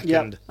it? The second.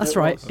 Yeah, that's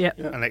right. Yeah,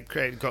 and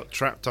it got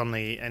trapped on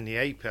the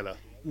A pillar.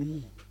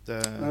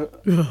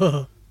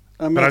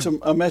 I met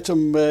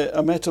him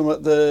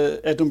at the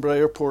Edinburgh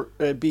Airport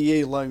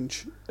BA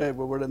lounge. We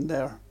were in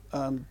there.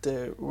 And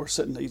we're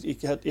sitting.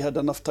 He had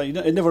enough time.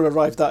 He never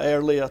arrived that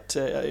early at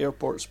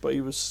airports, but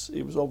he was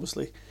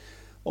obviously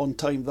on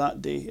time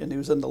that day. And he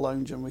was in the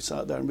lounge, and we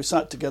sat there, and we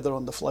sat together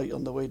on the flight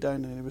on the way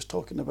down. And he was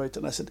talking about it.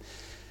 And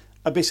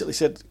I basically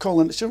said,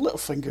 Colin, it's your little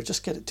finger.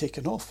 Just get it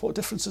taken off. What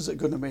difference is it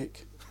going to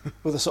make?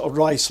 With a sort of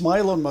wry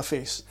smile on my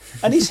face,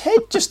 and his head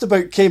just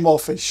about came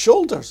off his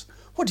shoulders.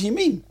 What do you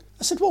mean?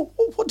 I said, well,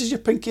 what does your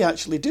pinky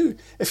actually do?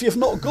 If you've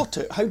not got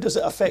it, how does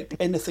it affect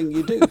anything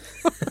you do?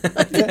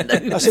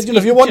 I said,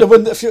 if you want to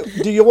win,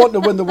 do you want to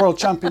win the world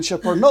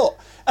championship or not?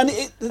 And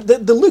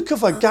the look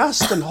of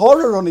aghast and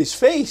horror on his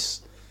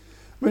face.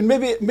 I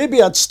mean,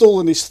 maybe I'd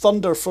stolen his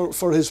thunder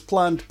for his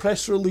planned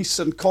press release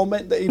and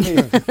comment that he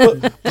made.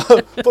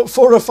 but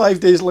 4 or 5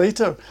 days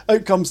later,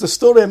 out comes the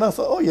story, and I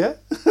thought, oh yeah,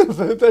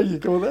 there you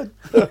go then.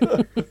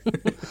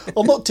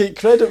 I'll not take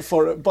credit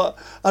for it, but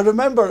I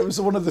remember it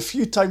was one of the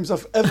few times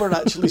I've ever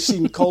actually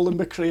seen Colin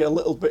McRae a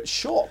little bit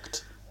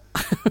shocked.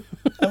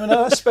 I mean,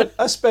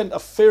 I spent a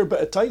fair bit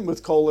of time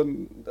with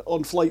Colin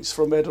on flights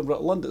from Edinburgh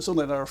to London. It's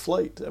only an hour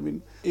flight. I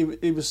mean,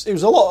 it was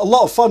a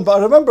lot of fun.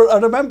 But I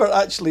remember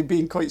actually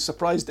being quite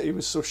surprised that he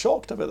was so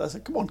shocked about it. I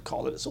said, "Come on,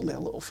 Colin, it's only a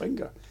little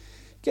finger.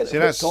 Get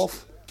it hooked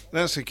off."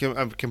 That's a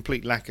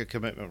complete lack of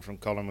commitment from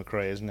Colin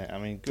McRae, isn't it? I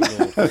mean, good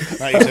Lord.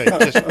 Like you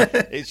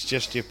say, it's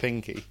just your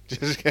pinky.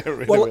 Just get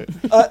rid of it.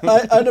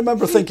 I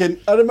remember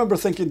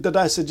thinking, did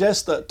I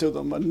suggest that to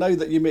them? And now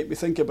that you make me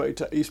think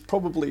about it,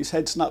 his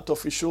head snapped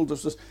off his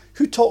shoulders.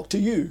 Who talked to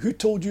you? Who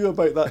told you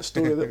about that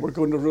story that we're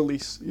going to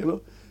release?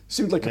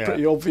 Seemed like a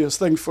pretty obvious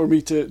thing for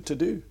me to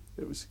do.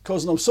 It was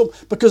causing him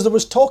because there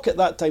was talk at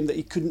that time that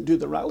he couldn't do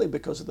the rally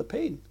because of the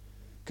pain.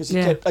 Because he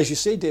kept, as you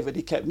say, David,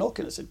 he kept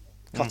knocking it. Said,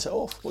 cut it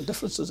off. What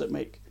difference does it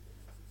make?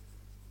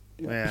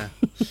 Yeah.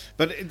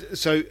 But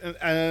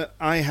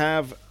I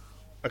have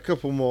a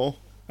couple more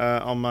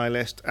on my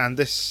list, and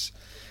this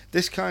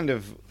kind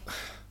of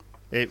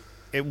it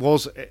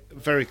was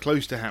very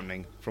close to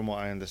happening from what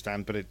I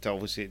understand, but it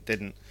obviously it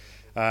didn't,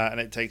 and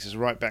it takes us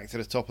right back to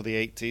the top of the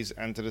 80s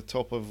and to the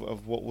top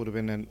of what would have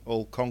been an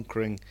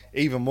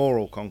even more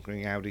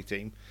all-conquering Audi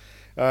team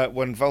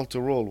when Walter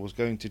Röhrl was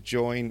going to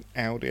join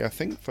Audi, I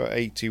think for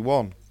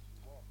 81.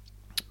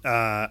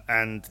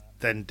 And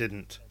then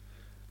didn't,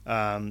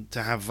 to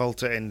have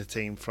Walter in the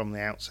team from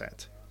the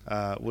outset.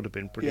 would have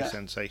been pretty Yeah.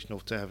 sensational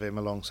to have him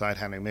alongside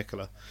Hannu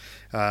Mikkola.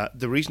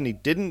 The reason he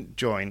didn't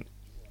join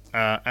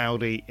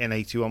Audi in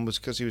 81 was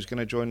because he was going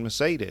to join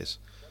Mercedes.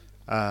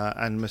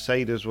 And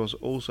Mercedes was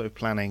also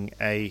planning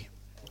a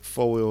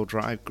four-wheel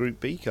drive Group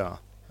B car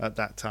at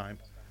that time,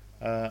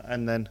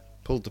 and then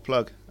pulled the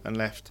plug and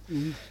left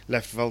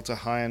Volta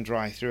high and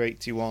dry through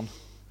 81,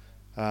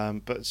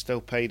 but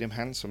still paid him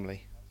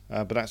handsomely.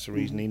 But that's the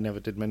reason he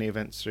never did many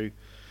events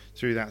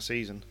through that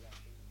season.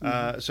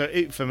 So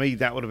for me,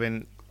 that would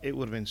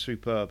have been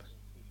superb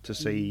to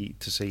see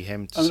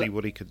him, to see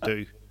what he could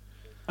do.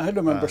 I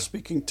remember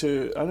speaking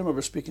to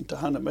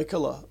Hannu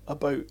Mikkola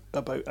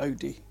about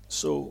Audi.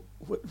 So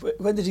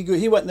when did he go?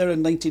 He went there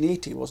in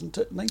 1980, wasn't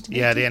it? 1980?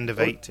 Yeah, the end of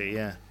 80.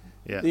 Yeah.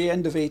 The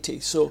end of 80.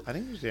 So I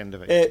think it was the end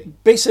of 80.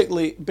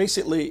 Basically,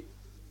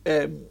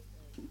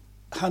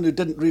 Hannu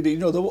didn't really,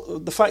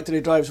 the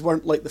factory drives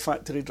weren't like the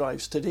factory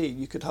drives today.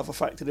 You could have a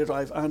factory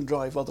drive and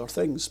drive other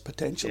things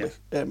potentially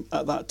at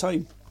that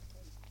time.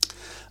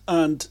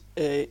 And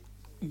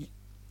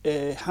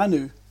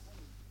Hannu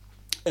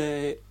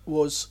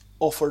was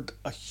offered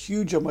a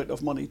huge amount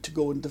of money to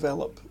go and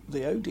develop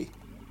the Audi,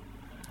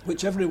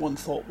 which everyone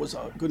thought was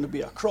going to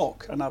be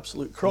an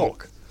absolute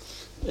crock.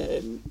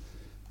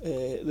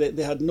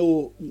 They had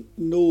no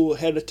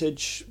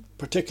heritage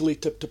particularly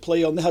to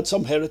play on. They had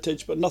some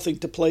heritage, but nothing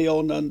to play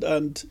on,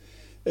 and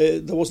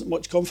there wasn't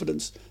much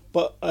confidence.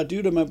 But I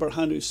do remember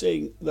Hannu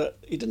saying that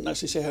he didn't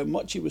actually say how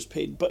much he was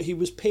paid, but he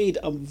was paid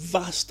a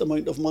vast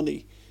amount of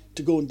money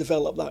to go and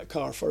develop that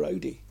car for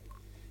Audi.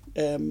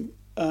 He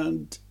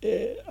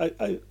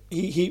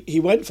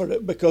went for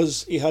it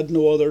because he had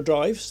no other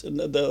drives, and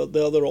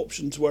the other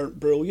options weren't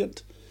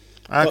brilliant.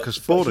 Because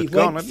Ford had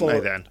gone, hadn't they,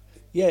 then?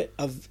 Yeah,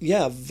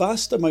 a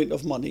vast amount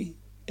of money.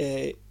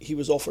 He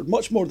was offered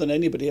much more than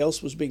anybody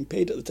else was being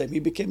paid at the time. He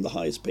became the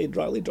highest paid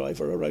rally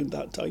driver around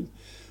that time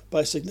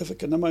by a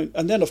significant amount.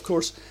 And then, of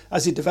course,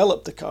 as he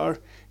developed the car,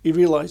 he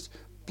realised,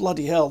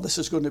 bloody hell, this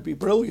is going to be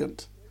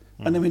brilliant.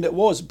 And I mean, it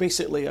was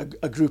basically a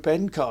Group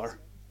N car,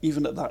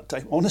 even at that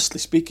time. Honestly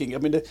speaking, I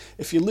mean,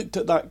 if you look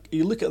at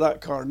that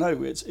car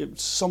now,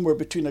 it's somewhere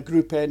between a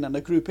Group N and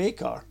a Group A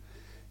car.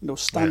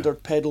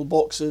 Standard pedal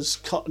boxes,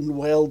 cut and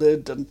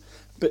welded, and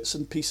bits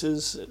and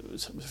pieces. It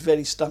was a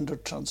very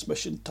standard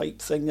transmission type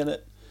thing in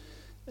it.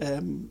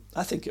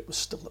 I think it was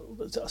still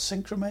a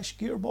synchromesh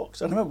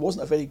gearbox. I remember it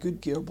wasn't a very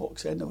good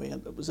gearbox anyway,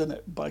 and it was in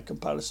it by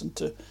comparison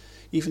to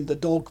even the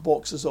dog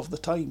boxes of the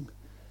time.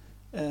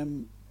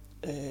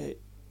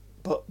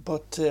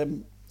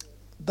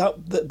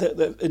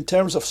 That in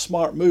terms of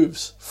smart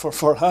moves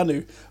for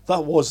Hannu,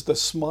 that was the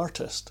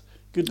smartest.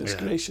 Goodness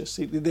gracious!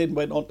 He then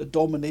went on to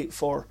dominate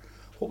for,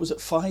 what was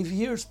it, 5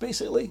 years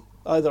basically,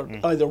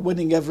 either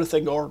winning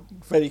everything or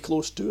very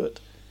close to it.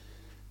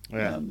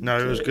 Yeah, no,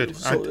 it was good.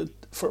 So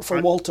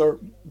for Walter,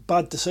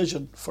 bad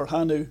decision. For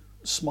Hannu,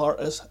 smart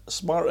as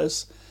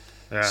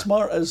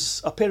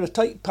a pair of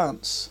tight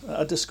pants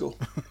at a disco.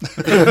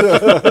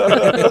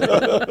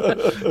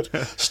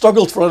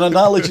 Struggled for an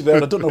analogy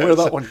there. I don't know where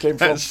that one came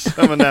from. That's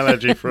some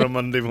analogy for a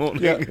Monday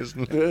morning, Yeah,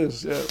 isn't it? it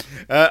is, yeah.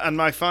 And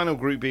my final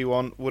Group B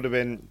one would have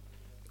been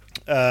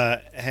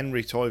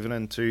Henri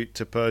Toivonen to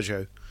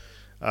Peugeot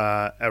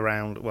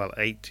around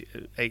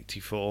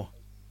 84.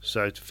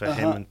 So for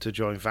him to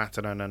join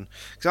Vatanen, and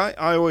because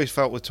I always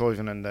felt with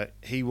Toivonen that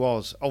he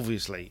was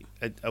obviously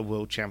a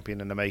world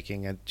champion in the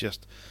making and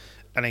just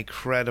an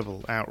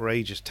incredible,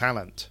 outrageous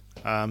talent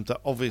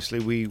that obviously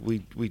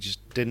we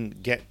just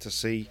didn't get to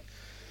see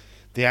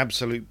the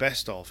absolute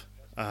best of.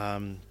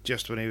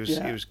 Just when he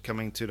was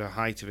coming to the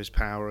height of his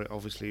power,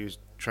 obviously he was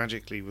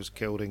tragically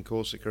killed in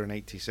Corsica in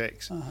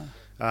 '86,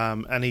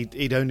 and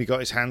he'd only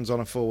got his hands on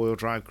a four-wheel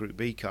drive Group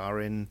B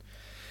car in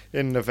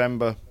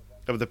November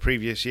of the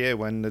previous year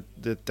when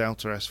the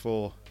Delta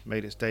S4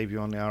 made its debut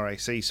on the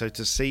RAC. So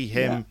to see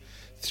him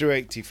through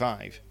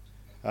 85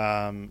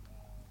 in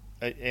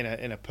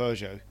a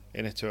Peugeot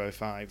in a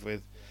 205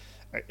 with,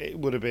 it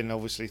would have been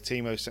obviously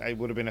it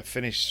would have been a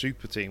Finnish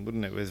super team,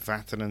 wouldn't it, with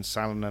Vatanen,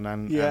 Salonen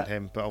and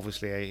him, but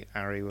obviously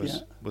Ari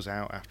was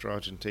out after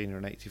Argentina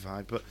in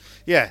 85. But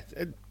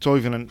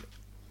Toivonen,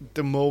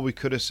 the more we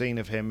could have seen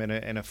of him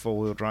in a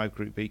four-wheel drive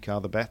Group B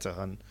car, the better.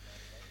 And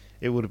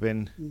it would have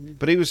been,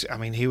 but he was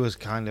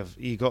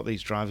you got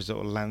these drivers that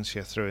were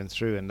Lancia through and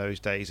through in those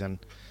days, and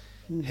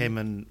him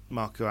and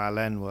Marco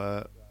Allen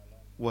were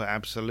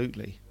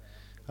absolutely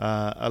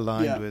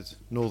aligned with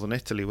Northern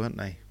Italy, weren't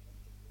they?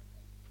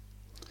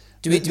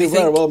 Do we think?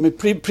 Well, I mean,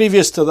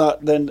 previous to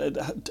that, then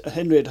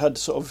Henry had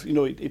sort of,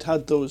 he'd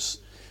had those.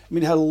 I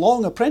mean, he had a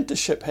long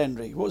apprenticeship.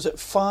 Henry, what was it,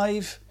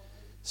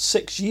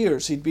 5-6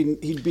 years? He'd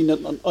been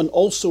an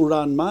also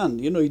ran man.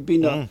 He'd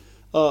been an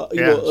up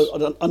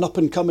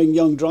and coming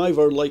young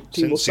driver like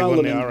Timo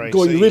Salonen,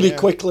 going really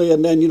quickly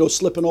and then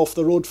slipping off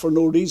the road for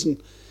no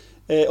reason.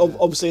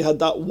 Obviously had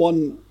that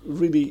one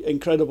really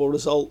incredible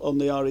result on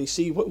the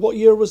RAC. What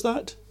year was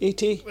that?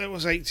 80? It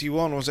was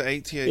 81. Was it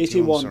 80?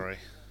 81. Sorry.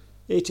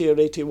 80 or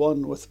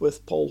 81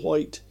 with Paul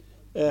White.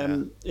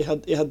 He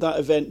had that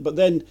event, but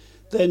then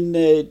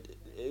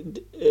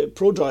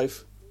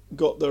ProDrive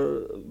got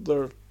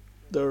their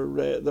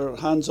their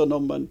hands on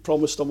him and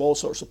promised him all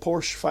sorts of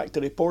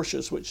factory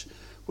Porsches, which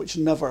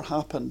never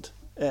happened,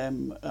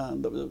 and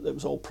it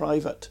was all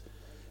private.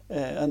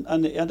 And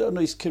I don't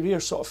know, his career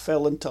sort of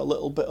fell into a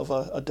little bit of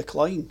a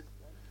decline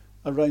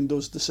around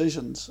those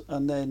decisions,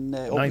 and then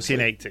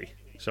 1980.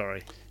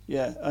 Sorry.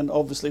 Yeah, and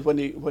obviously when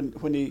he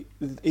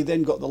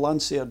then got the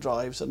Lancia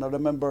drives, and I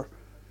remember,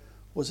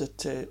 was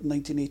it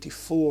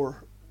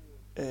 1984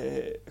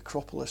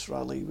 Acropolis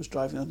Rally? He was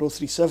driving an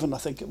 037, I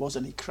think it was,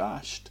 and he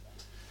crashed,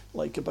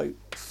 like about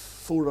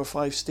 4 or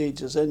 5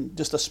 stages in,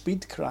 just a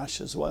speed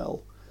crash as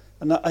well.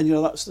 And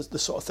that's the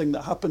sort of thing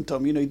that happened to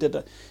him. He did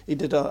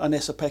an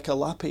Esa-Pekka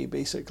Lappi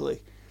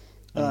basically,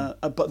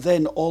 but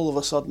then all of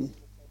a sudden,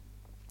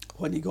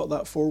 when he got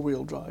that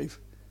 4-wheel drive,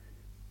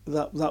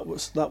 that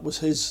was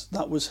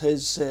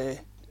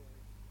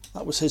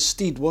his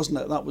steed, wasn't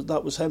it?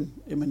 That was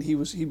him. I mean, he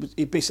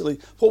basically,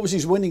 what was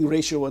his winning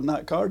ratio in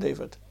that car,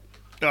 David?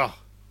 Oh,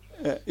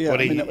 yeah. He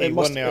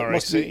won the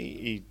RAC.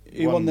 He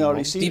won the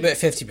RAC. Be about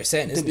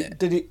 50%, isn't it?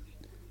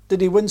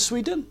 Did he win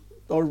Sweden?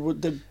 Or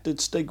did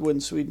Stig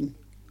win Sweden?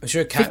 I'm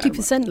sure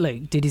 50%,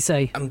 Luke, did he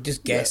say? I'm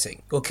just guessing.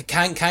 Yeah. Well,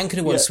 Can could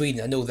have won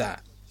Sweden, I know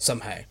that,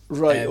 somehow.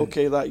 Right,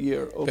 okay, that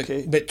year,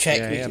 okay. But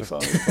check me.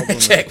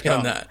 Check me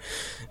on that.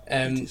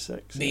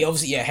 But he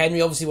obviously,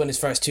 Henry obviously won his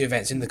first 2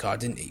 events in the car,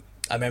 didn't he?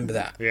 I remember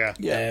that. Yeah.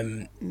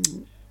 And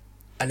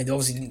he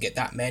obviously didn't get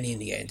that many in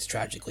the end,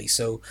 tragically.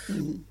 So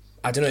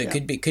I don't know.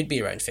 It could be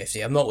around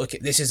 50. I'm not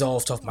looking. This is all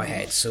off the top of my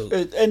head. So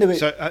anyway,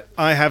 so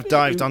I have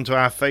dived onto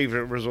our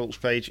favourite results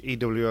page,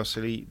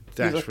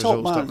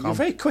 EWRC-results.com. You're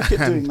very quick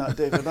at doing that,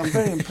 David. I'm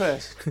very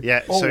impressed.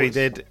 Yeah. Always.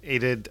 So he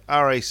did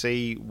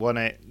RAC, won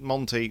it.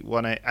 Monty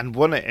won it, and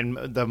won it. In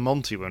the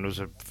Monty one was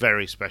a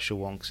very special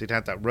one because he'd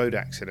had that road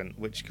accident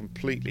which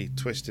completely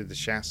twisted the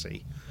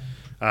chassis,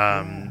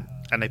 and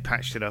they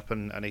patched it up,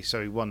 and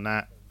he won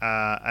that,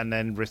 and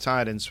then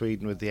retired in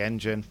Sweden with the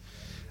engine.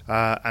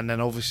 And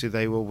then obviously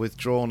they were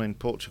withdrawn in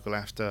Portugal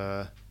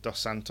after Dos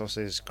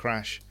Santos's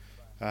crash,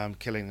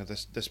 killing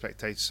the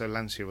spectators. So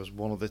Lancia was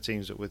one of the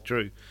teams that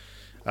withdrew.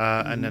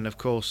 And then, of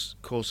course,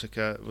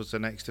 Corsica was the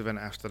next event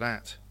after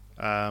that.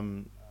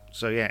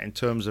 So, yeah, in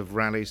terms of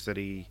rallies that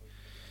he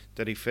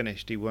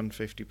finished, he won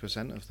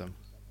 50% of them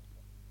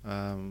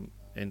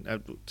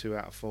in 2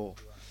 out of 4.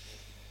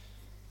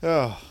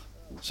 Oh,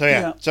 so,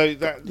 yeah. So,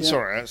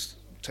 sorry, that's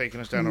taking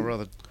us down a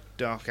rather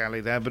dark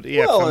alley there. But,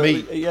 yeah, for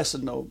me... yes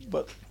and no,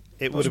 but...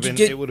 It would have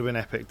been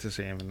epic to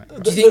see him in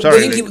that.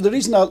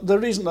 The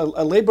reason I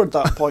laboured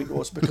that point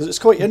was because it's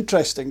quite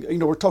interesting.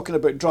 We're talking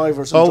about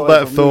drivers and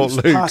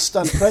past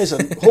and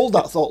present. Hold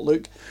that thought,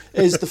 Luke.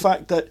 Is the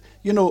fact that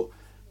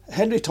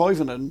Henri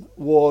Toivonen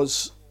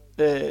was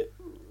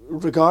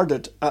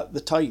regarded at the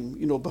time,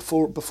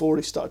 before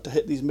he started to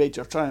hit these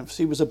major triumphs,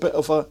 he was a bit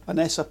of an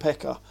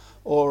Esa-Pekka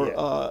or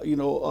a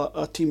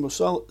Timo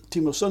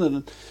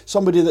Sunnen,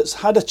 somebody that's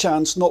had a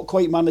chance, not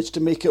quite managed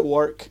to make it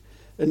work.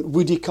 And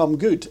would he come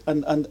good?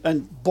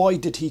 And boy,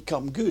 did he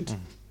come good!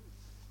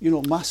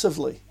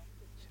 Massively.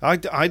 I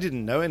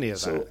didn't know any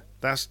of that.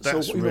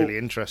 That's really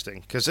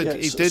interesting because he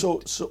did.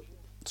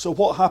 So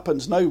what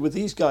happens now with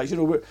these guys?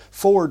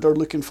 Ford are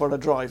looking for a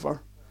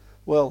driver.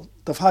 Well,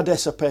 they've had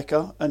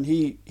Esa-Pekka and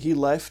he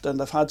left, and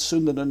they've had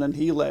Sunnen and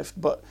he left.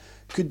 But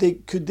could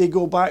they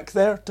go back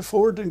there to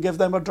Ford and give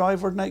them a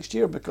driver next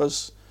year,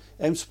 because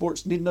M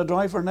Sport's needing a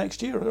driver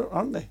next year,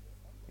 aren't they?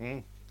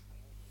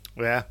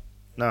 Yeah.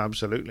 No,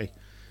 absolutely.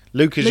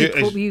 Luke,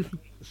 what were you?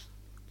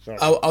 Sorry.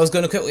 I was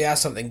going to quickly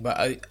ask something,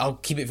 but I'll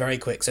keep it very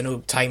quick because I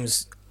know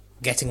time's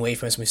getting away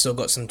from us and we've still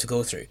got some to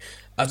go through.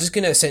 I was just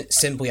going to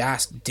simply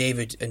ask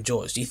David and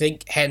George, do you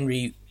think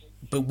Henry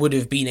would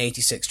have been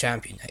 86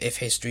 champion if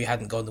history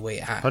hadn't gone the way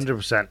it had?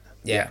 100%.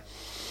 Yeah.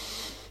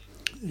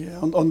 Yeah,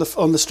 on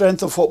the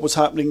strength of what was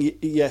happening,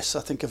 yes,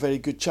 I think a very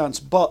good chance.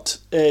 But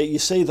you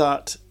say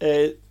that...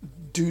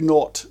 do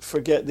not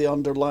forget the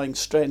underlying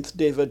strength,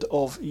 David,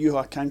 of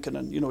Juha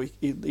Kankkunen.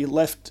 He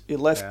left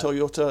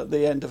Toyota at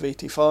the end of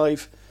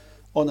 '85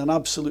 on an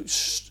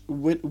absolute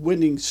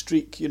winning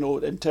streak.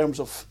 In terms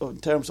of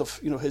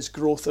his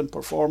growth and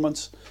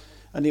performance,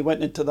 and he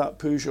went into that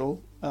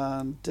Peugeot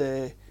and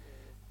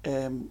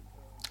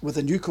with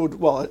a new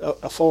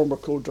a former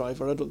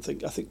co-driver. I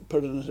think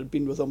Pernin had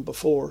been with him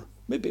before.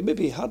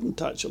 Maybe he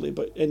hadn't actually,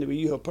 but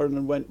anyway, Juha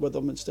Pernin went with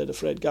him instead of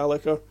Fred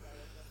Gallagher.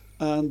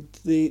 And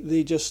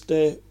they just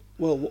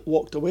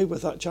walked away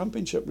with that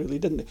championship, really,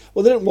 didn't they?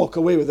 Well, they didn't walk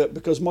away with it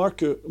because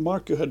Marco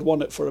had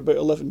won it for about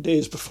 11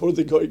 days before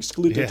they got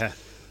excluded,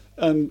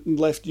 and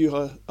left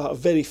Juha a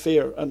very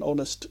fair and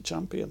honest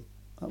champion.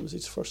 That was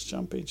his first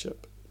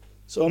championship.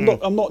 So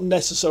I'm not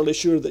necessarily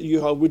sure that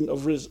Juha wouldn't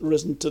have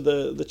risen to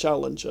the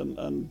challenge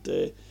and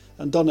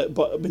done it.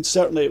 But I mean,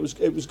 certainly it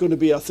was going to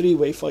be a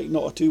 3-way fight,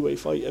 not a 2-way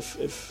fight,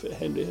 if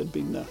Henry had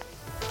been there.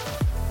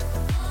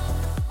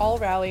 All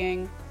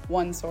rallying.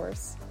 One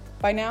source.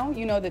 By now,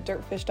 you know that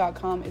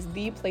dirtfish.com is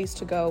the place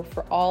to go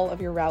for all of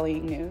your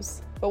rallying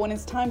news. But when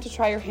it's time to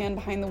try your hand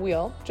behind the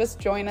wheel, just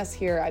join us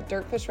here at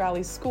Dirtfish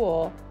Rally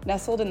School,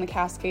 nestled in the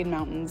Cascade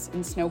Mountains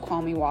in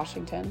Snoqualmie,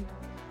 Washington.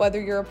 Whether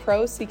you're a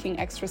pro seeking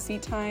extra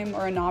seat time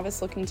or a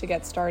novice looking to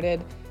get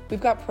started, we've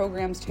got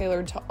programs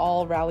tailored to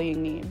all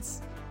rallying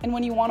needs. And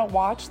when you want to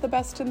watch the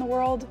best in the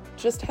world,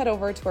 just head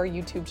over to our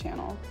YouTube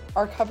channel.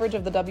 Our coverage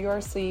of the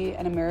WRC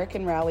and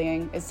American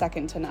rallying is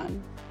second to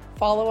none.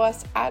 Follow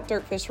us at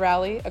Dirtfish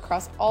Rally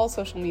across all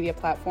social media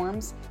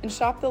platforms and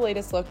shop the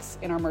latest looks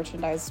in our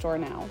merchandise store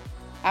now.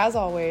 As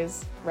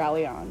always,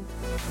 rally on.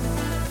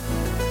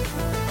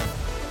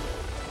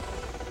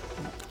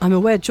 I'm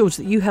aware, George,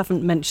 that you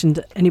haven't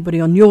mentioned anybody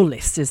on your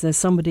list. Is there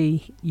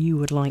somebody you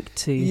would like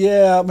to...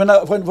 Yeah, I mean,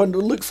 when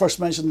Luke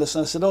first mentioned this,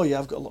 I said, oh yeah,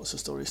 I've got lots of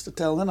stories to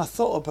tell. And then I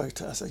thought about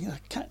it. I said,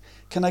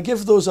 can I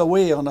give those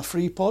away on a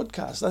free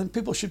podcast? I think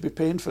people should be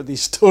paying for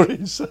these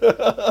stories.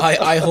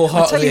 I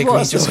wholeheartedly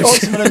agree,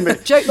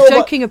 George.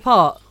 Joking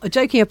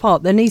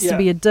apart, there needs to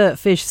be a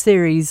Dirtfish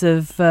series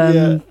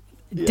of...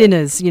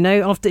 dinners,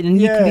 after, and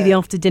you can be the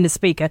after dinner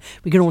speaker.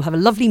 We can all have a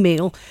lovely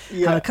meal,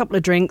 have a couple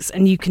of drinks,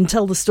 and you can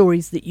tell the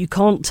stories that you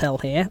can't tell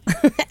here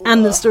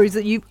and the stories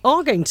that you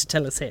are going to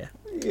tell us here.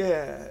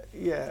 Yeah.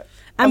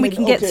 And we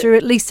can get through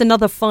at least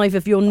another 5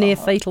 of your near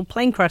fatal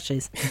plane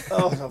crashes.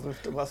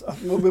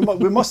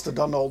 We must have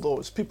done all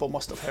those. People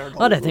must have heard all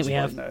those. I don't think we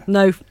have. Now.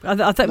 No,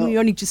 I think we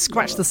only just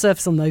scratched the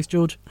surface on those,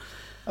 George.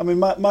 I mean,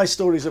 my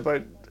stories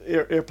about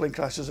airplane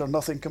crashes are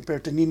nothing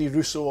compared to Nini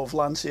Russo of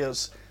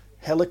Lancia's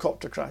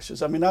helicopter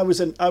crashes. I mean, I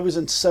was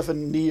in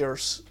 7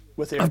 years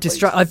with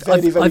airplanes. I've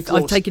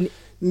taken.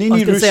 Nini I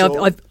was going to say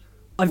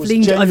I've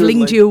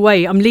leaned you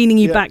away. I'm leaning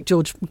you back,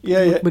 George.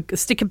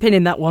 Stick a pin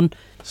in that one.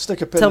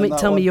 Stick a pin in that one.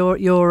 Tell me your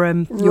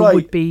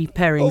would-be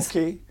pairings.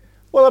 Okay.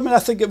 Well, I mean, I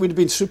think it would have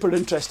been super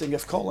interesting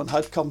if Colin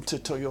had come to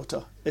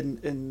Toyota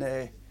in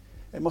it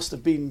must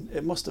have been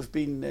end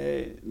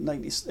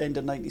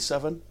of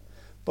 '97,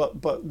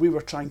 but we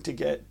were trying to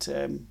get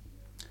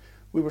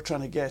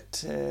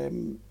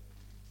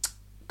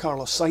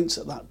Carlos Sainz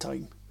at that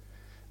time,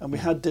 and we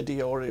had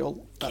Didier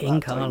Auriol at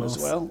that time as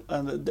well.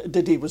 And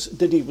Didier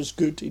was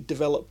good. He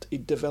developed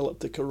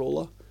the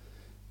Corolla,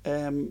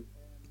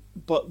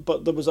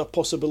 but there was a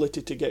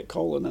possibility to get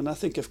Colin. And I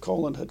think if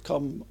Colin had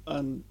come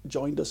and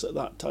joined us at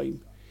that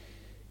time,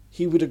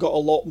 he would have got a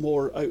lot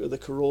more out of the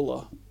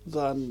Corolla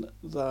than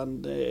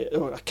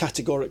I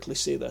categorically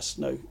say this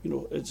now.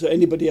 Is there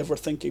anybody ever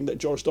thinking that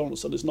George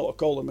Donaldson is not a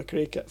Colin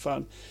McRae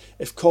fan?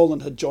 If Colin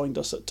had joined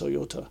us at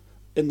Toyota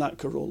in that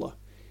Corolla,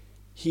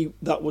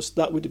 that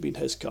would have been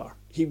his car.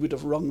 He would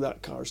have wrung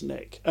that car's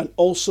neck, and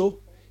also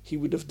he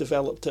would have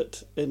developed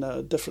it in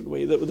a different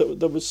way.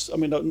 There was, I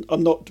mean,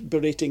 I'm not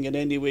berating in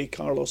any way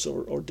Carlos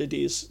or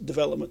Didier's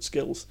development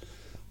skills,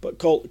 but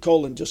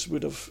Colin just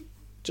would have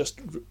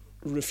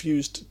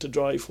refused to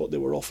drive what they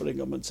were offering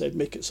him and said,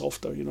 make it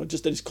softer.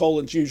 Just in his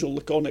Colin's usual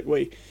laconic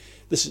way.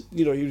 This is,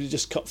 he would have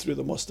just cut through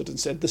the mustard and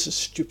said, this is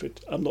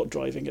stupid. I'm not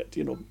driving it.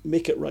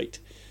 Make it right.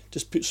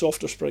 Just put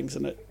softer springs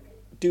in it.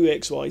 Do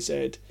X, Y,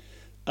 Z.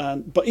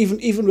 But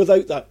even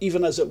without that,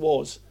 even as it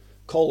was,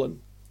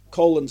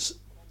 Colin's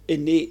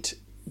innate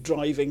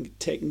driving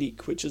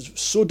technique, which is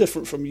so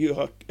different from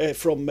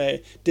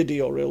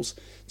Didier Auriol's,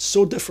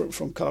 so different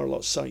from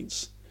Carlos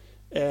Sainz,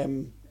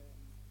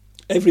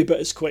 every bit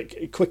as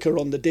quicker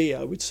on the day,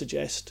 I would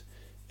suggest,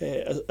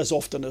 as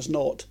often as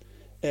not.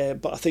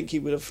 But I think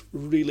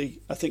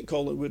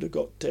Colin would have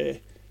got 2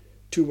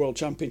 world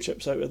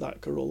championships out of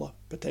that Corolla,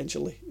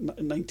 potentially,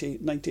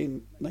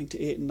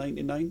 1998 and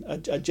 99.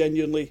 I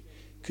genuinely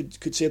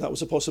could say that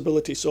was a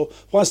possibility. So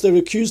whilst I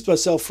recused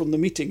myself from the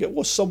meeting, it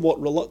was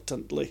somewhat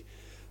reluctantly,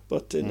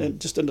 but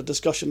just in a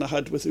discussion I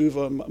had with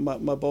Uwe,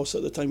 my boss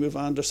at the time,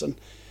 Uwe Anderson,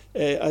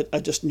 I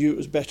just knew it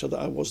was better that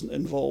I wasn't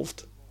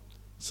involved.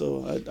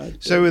 So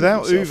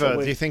without Uwe,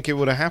 do you think it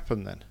would have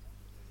happened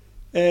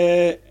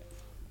then?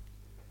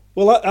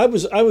 Well, I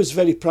was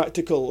very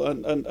practical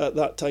and at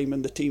that time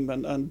in the team,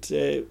 and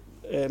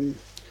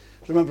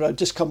remember, I'd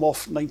just come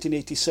off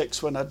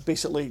 1986 when I'd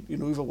basically,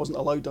 Uwe wasn't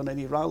allowed on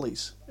any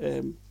rallies.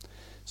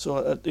 So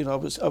I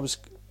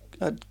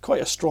had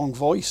quite a strong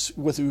voice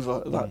with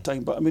Uwe at that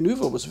time. But I mean,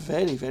 Uwe was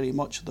very, very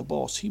much the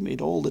boss. He made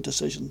all the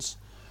decisions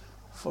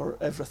for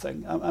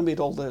everything. I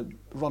made all the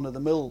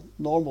run-of-the-mill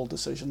normal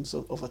decisions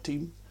of a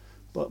team,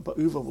 but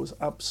Uwe was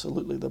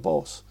absolutely the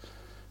boss.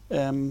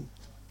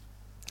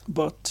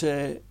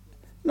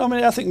 No, I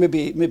mean, I think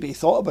maybe he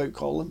thought about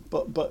Colin,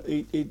 but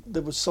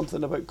there was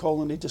something about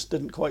Colin he just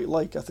didn't quite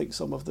like. I think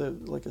some of the,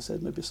 like I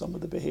said, maybe some of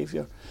the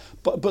behaviour.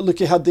 But look,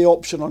 he had the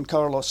option on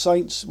Carlos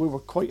Sainz. We were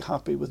quite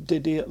happy with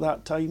Didier at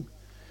that time.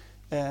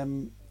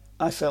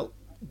 I felt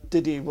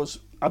Didier was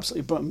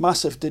absolutely a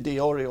massive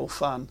Didier Auriol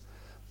fan,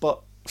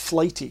 but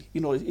flighty.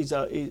 He's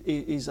a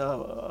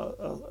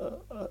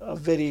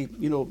very,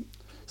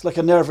 it's like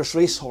a nervous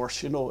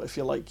racehorse, if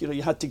you like.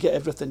 You had to get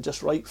everything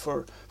just right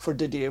for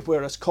Didier.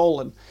 Whereas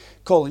Colin,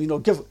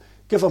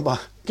 give him a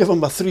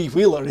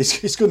 3-wheeler,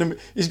 he's going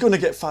to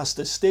get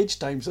fastest stage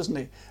times, isn't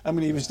he? I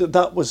mean,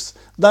 there was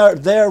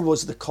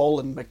the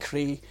Colin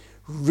McRae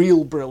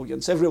real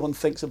brilliance. Everyone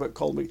thinks about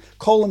Colin McRae.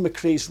 Colin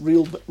McRae's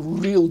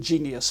real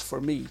genius for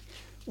me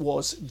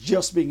was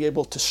just being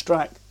able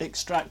to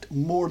extract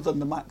more than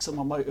the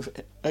maximum out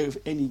of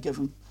any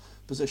given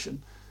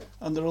position.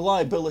 And the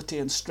reliability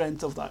and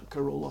strength of that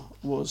Corolla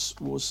was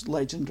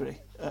legendary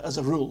as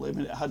a rule. I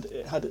mean,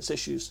 it had its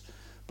issues,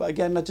 but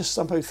again, I just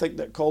somehow think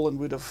that Colin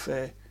would have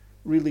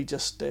really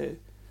just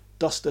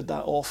dusted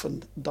that off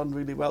and done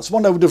really well. It's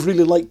one I would have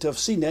really liked to have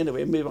seen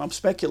anyway. Maybe I'm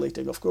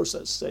speculating, of course.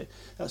 That's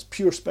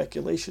pure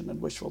speculation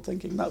and wishful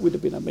thinking. That would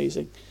have been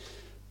amazing,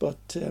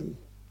 but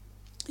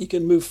you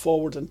can move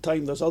forward in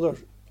time. There's other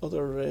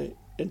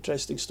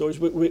interesting stories.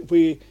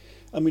 We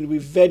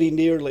very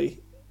nearly.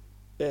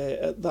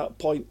 At that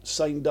point,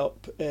 signed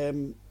up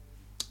Marcus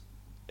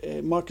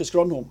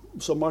Grönholm.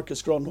 So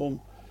Marcus Grönholm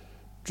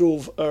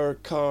drove our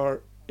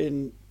car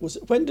in. Was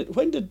it when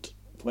did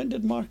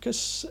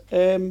Marcus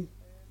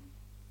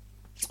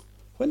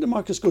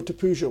go to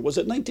Peugeot? Was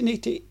it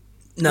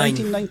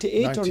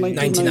 1998 or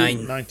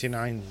 1999?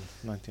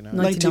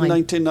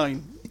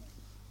 1999.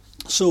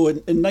 So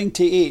in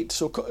 98.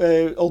 So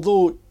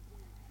although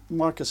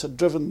Marcus had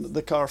driven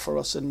the car for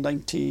us in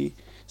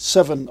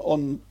 97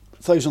 on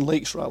Thousand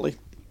Lakes Rally.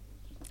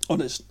 On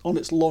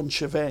its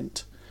launch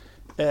event,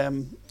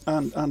 and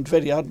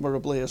very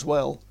admirably as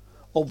well,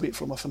 albeit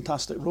from a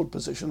fantastic road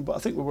position. But I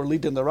think we were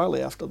leading the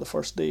rally after the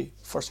first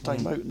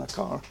time out in a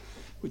car,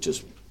 which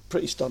is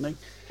pretty stunning.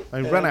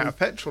 And he ran out of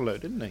petrol though,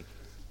 didn't he?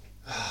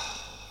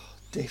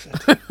 David.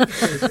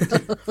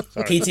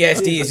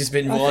 PTSD has just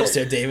been launched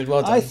there, David.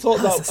 Well done. I thought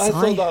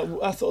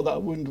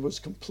that wound was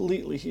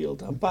completely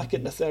healed. I'm back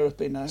into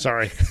therapy now.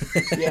 Sorry.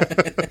 Yeah.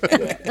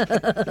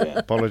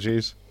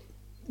 Apologies.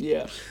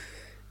 Yeah.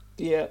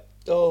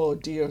 Oh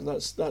dear,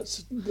 that's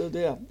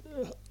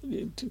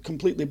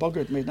completely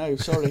buggered me now.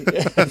 Sorry.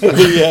 But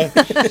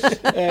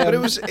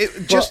it was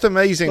just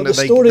amazing that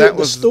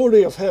the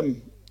story of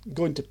him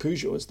going to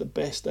Peugeot is the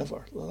best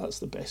ever. Well, that's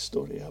the best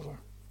story ever.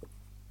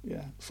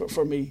 Yeah,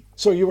 for me.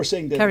 So you were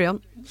saying, David? Carry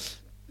on.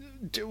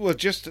 Well,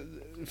 just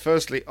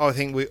firstly, I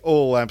think we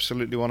all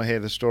absolutely want to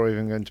hear the story of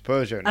him going to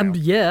Peugeot now.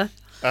 Yeah.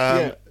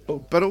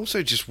 But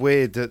also just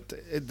weird that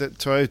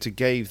Toyota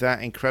gave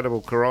that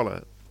incredible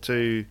Corolla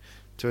to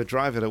a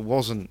driver that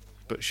wasn't,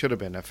 but should have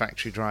been a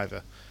factory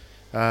driver,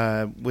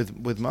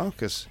 with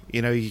Marcus.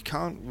 You know, you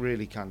can't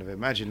really kind of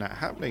imagine that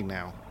happening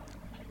now.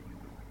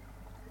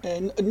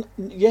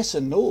 Yes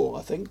and no,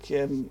 I think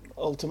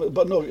ultimately,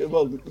 but no.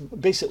 Well,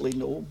 basically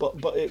no.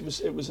 But it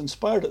was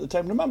inspired at the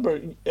time.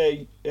 Remember,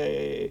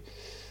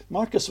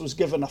 Marcus was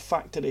given a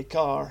factory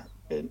car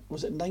in,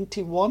 was it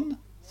 91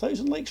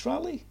 Thousand Lakes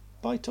Rally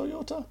by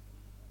Toyota?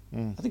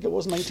 I think it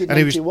was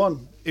 1991.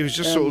 And he was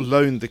just sort of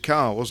loaned the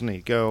car, wasn't he?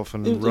 Go off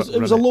and it was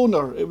a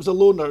loaner. It was a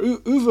loaner.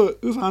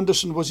 Uwe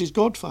Anderson was his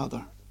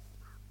godfather.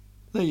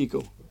 There you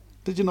go.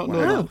 Did you not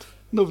know that?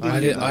 Nobody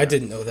knew that. I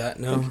didn't know that.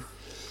 No.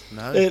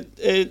 No.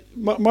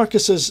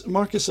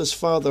 Marcus's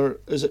father,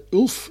 is it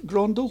Ulf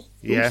Grondel?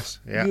 Yes,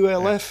 yeah.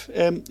 ULF.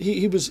 Yeah.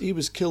 He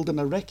was killed in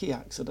a recce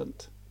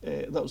accident.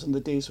 That was in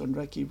the days when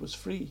recce was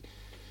free,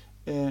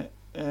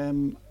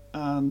 and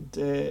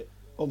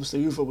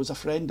obviously Uwe was a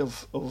friend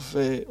of Ulf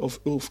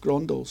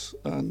Grondel's,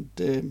 and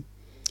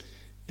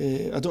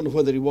I don't know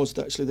whether he was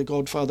actually the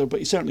godfather, but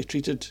he certainly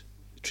treated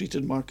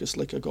Marcus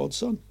like a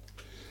godson.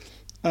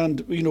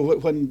 And you know,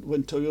 when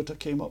Toyota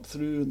came up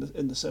through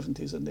in the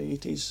 70s and the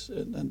 80s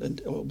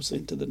and obviously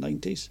into the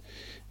 90s,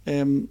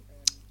 and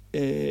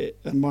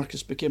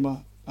Marcus became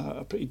a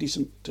pretty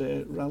decent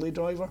rally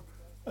driver,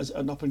 as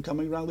an up and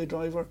coming rally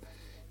driver.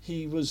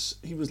 He was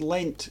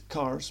lent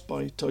cars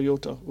by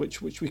Toyota,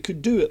 which we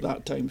could do at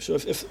that time. So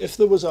if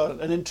there was a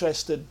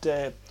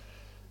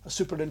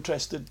super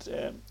interested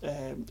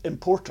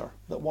importer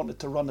that wanted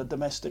to run a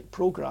domestic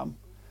program,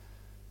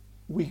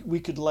 we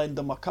could lend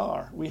them a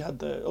car. We had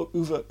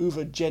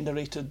Uwe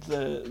generated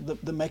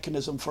the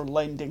mechanism for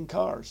lending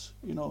cars,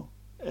 you know,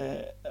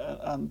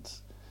 and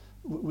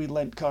we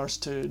lent cars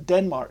to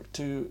Denmark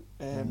to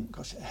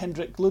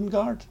Hendrik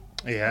Lundgaard.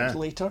 Yeah.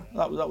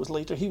 That was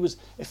later. He was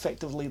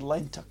effectively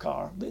lent a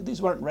car.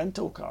 These weren't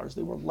rental cars;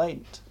 they were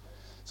lent.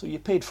 So you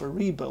paid for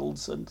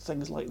rebuilds and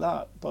things like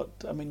that. But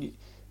I mean,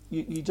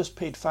 you just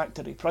paid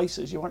factory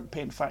prices. You weren't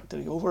paying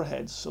factory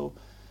overheads. So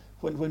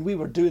when we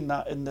were doing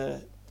that in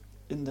the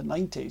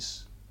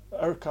 90s,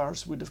 our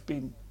cars would have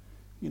been,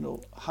 you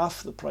know,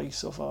 half the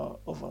price of a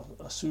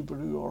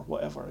Subaru or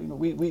whatever. You know,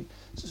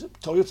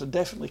 Toyota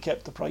definitely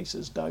kept the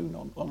prices down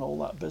on all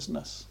that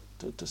business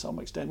to some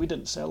extent. We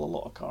didn't sell a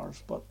lot of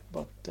cars, but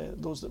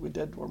those that we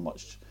did were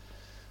much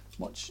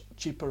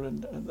cheaper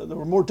and they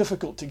were more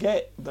difficult to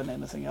get than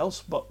anything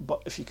else. But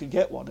if you could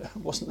get one, it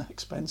wasn't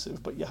that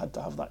but you had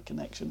to have that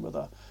connection with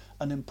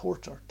an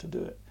importer to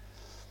do it.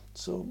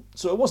 So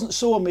it wasn't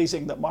so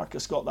amazing that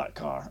Marcus got that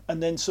car,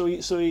 and then so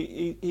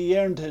he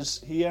earned his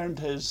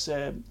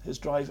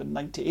drive in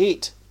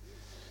 '98,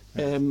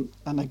 and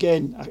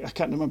again I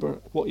can't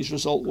remember what his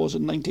result was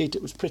in '98.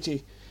 It was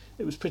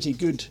pretty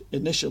good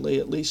initially,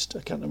 at least.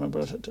 I can't remember.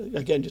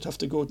 Again, you'd have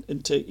to go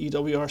into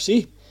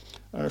EWRC,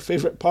 our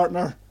favourite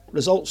partner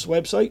results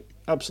website.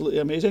 Absolutely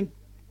amazing,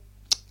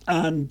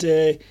 and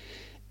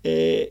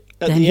Then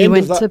he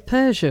went to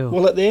Peugeot.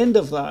 Well, at the end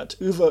of that,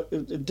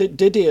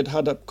 Didier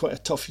had quite a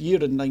tough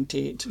year in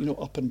 '98.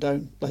 Up and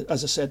down.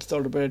 As I said,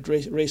 thoroughbred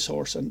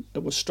racehorse, and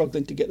it was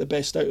struggling to get the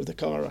best out of the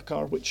car. A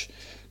car which,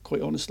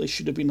 quite honestly,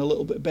 should have been a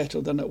little bit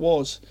better than it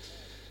was.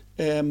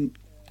 And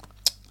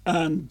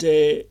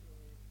Uwe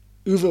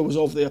was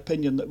of the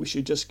opinion that we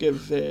should just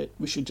give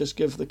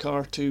the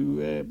car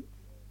to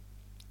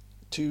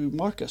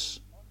Marcus.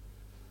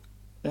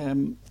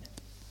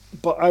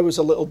 But I was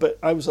a little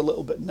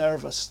bit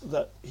nervous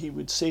that he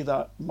would say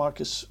that.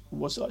 Marcus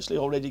was actually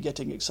already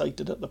getting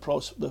excited at the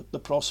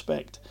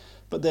prospect,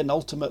 but then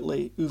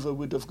ultimately Uwe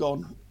would have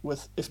gone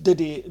with, if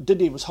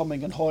Diddy was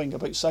humming and hawing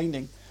about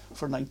signing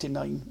for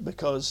 '99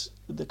 because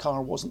the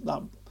car wasn't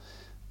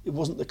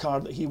the car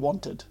that he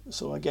wanted.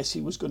 So I guess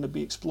he was going to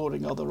be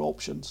exploring other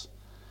options.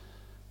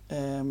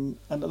 And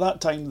at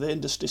that time, the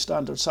industry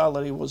standard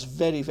salary was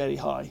very, very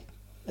high,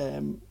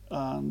 and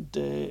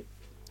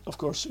of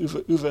course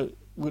Uwe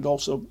would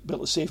also be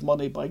able to save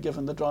money by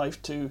giving the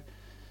drive to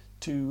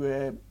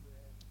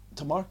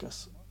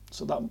Marcus.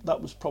 So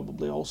that was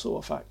probably also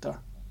a factor.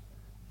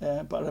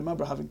 But I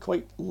remember having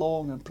quite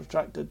long and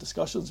protracted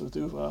discussions with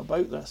Uwe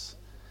about this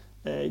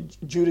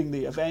during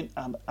the event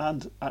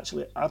and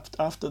actually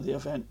after the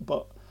event.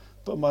 But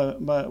my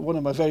one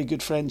of my very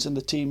good friends in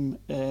the team,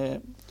 dare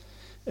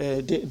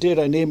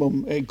I name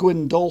him,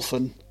 Gwyn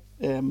Dolphin,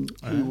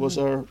 who was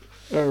our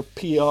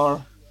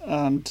PR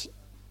and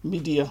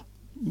media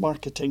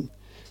marketing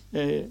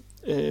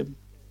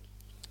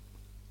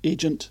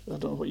agent. I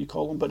don't know what you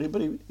call him, but he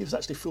was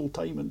actually full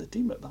time in the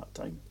team at that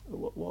time.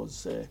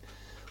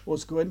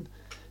 Was Gwyn.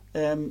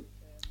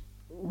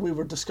 We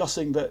were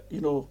discussing that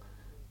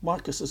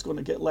Marcus is going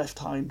to get left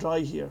high and dry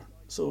here,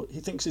 so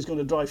he thinks he's going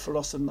to drive for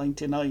us in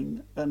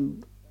 '99,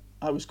 and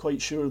I was quite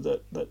sure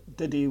that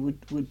Diddy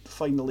would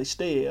finally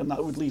stay, and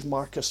that would leave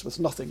Marcus with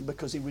nothing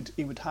because he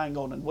would hang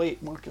on and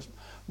wait.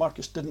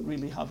 Marcus didn't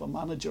really have a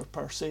manager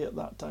per se at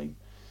that time,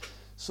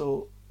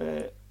 so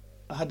I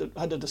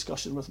had a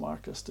discussion with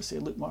Marcus to say,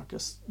 look,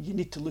 Marcus, you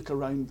need to look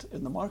around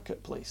in the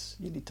marketplace.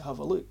 You need to have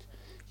a look.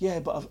 Yeah,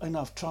 but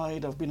I've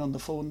tried. I've been on the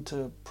phone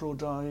to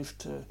ProDrive,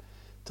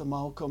 to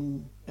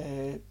Malcolm,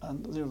 and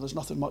there's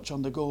nothing much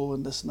on the go,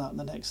 and this and that and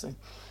the next thing.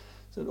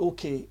 I said,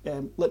 okay,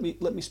 let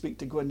me speak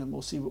to Gwyn and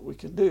we'll see what we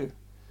can do.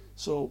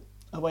 So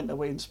I went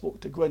away and spoke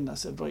to Gwyn. I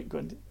said, right,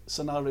 Gwyn,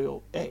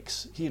 scenario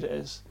X, here it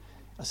is.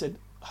 I said,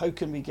 how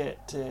can we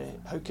get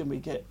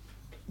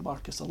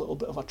Marcus a little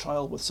bit of a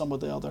trial with some of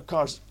the other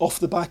cars off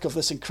the back of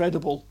this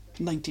incredible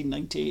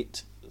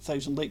 1998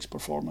 Thousand Lakes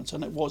performance?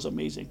 And it was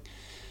amazing,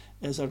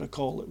 as I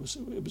recall. It was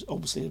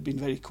obviously, it had been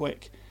very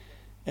quick.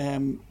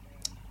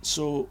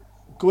 So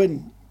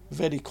Gwyn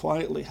very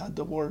quietly had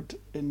the word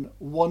in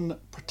one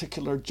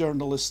particular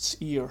journalist's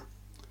ear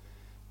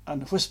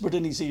and whispered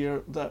in his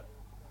ear that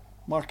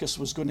Marcus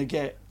was going to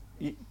get,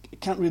 it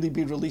can't really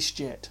be released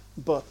yet,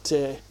 but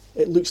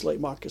it looks like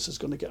Marcus is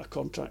going to get a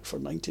contract for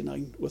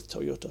 '99 with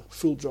Toyota,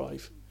 full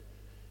drive.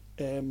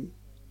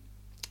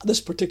 This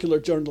particular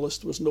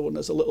journalist was known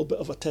as a little bit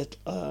of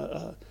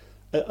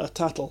a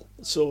tattle.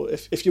 So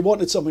if you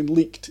wanted something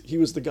leaked, he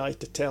was the guy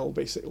to tell,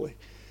 basically.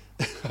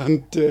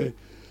 And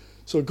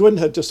so Gwyn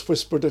had just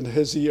whispered in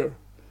his ear,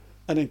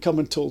 and then come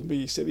and told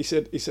me. He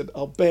said,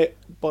 I'll bet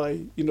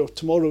by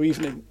tomorrow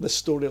evening this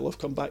story will have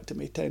come back to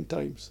me 10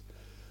 times.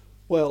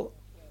 Well,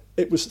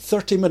 it was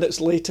 30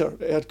 minutes later.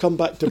 It had come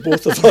back to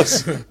both of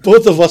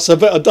us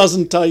about a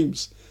dozen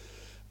times,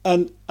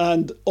 and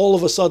all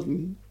of a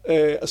sudden,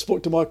 I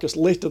spoke to Marcus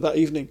later that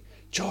evening.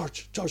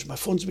 George, my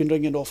phone's been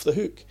ringing off the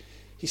hook.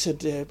 He said,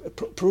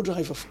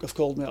 ProDrive have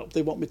called me up.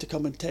 They want me to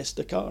come and test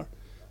the car.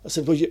 I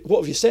said, well, what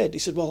have you said? He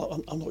said,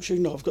 well, I'm not sure.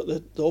 I've got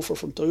the offer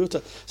from Toyota.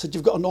 I said,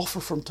 you've got an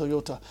offer from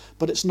Toyota,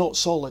 but it's not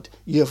solid.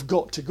 You've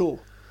got to go.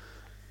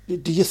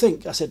 Do you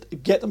think? I said,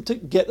 get them to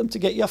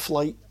get you a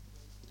flight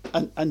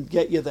and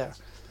get you there.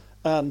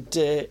 And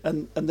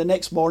the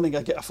next morning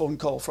I get a phone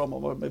call from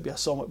him, or maybe I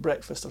saw him at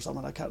breakfast or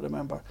something, I can't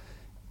remember.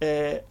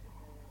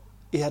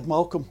 He had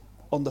Malcolm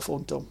on the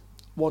phone to him,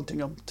 wanting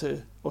him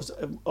to, was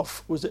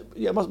it?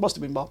 Yeah, it must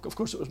have been Malcolm. Of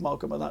course, it was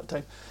Malcolm at that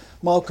time.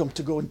 Malcolm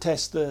to go and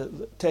test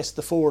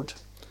the Ford,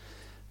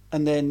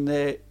 and then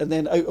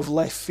out of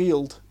left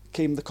field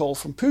came the call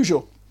from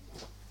Peugeot,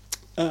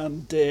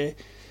 and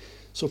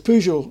so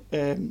Peugeot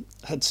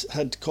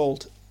had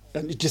called.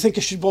 And do you think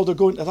I should bother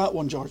going to that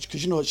one, George?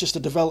 Because it's just a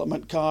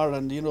development car,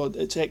 and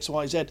it's X,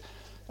 Y, Z.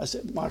 I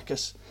said,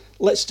 Marcus,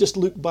 let's just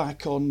look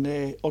back on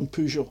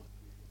Peugeot.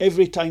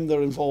 Every time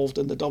they're involved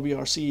in the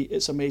WRC,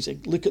 it's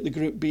amazing. Look at the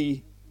Group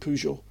B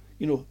Peugeot.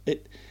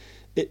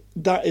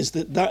 That is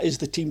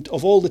the team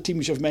of all the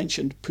teams you've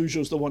mentioned.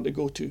 Peugeot's the one to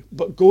go to.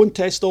 But go and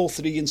test all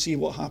three and see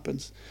what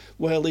happens.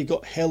 Well, he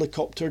got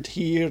helicoptered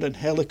here and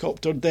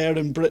helicoptered there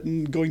in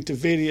Britain, going to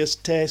various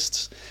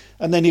tests,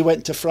 and then he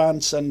went to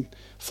France and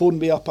phoned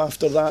me up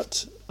after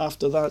that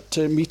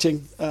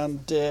meeting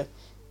and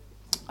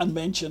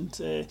mentioned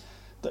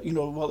that it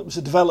was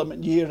a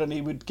development year and he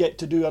would get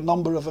to do a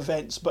number of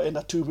events, but in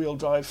a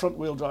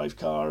front-wheel drive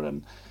car,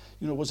 and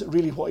was it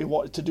really what he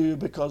wanted to do,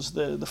 because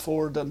the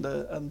Ford and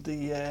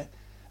the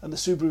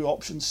Subaru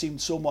options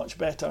seemed so much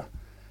better.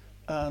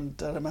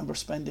 And I remember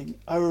spending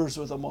hours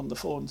with him on the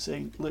phone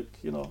saying, look,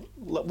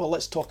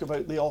 let's talk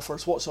about the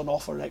offers. What's on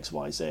offer, X,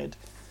 Y, Z?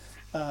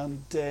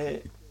 And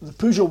the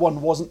Peugeot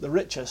one wasn't the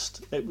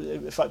richest.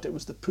 In fact, it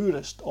was the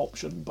poorest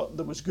option, but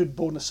there was good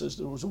bonuses.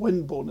 There was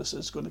wind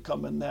bonuses going to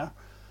come in there.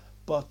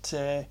 But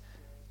I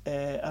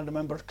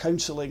remember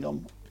counselling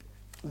him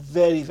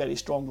very, very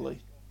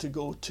strongly to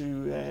go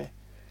to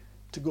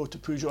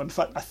Peugeot. In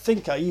fact, I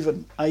think I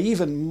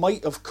even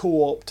might have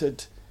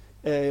co-opted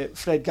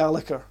Fred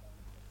Gallagher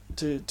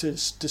to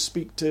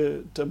speak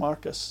to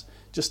Marcus,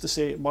 just to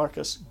say,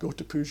 Marcus, go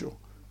to Peugeot.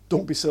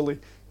 Don't be silly.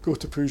 Go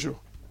to Peugeot.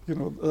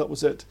 That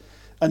was it.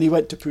 And he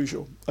went to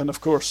Peugeot. And of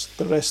course,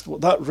 the rest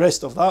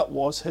of that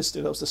was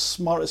history. That was the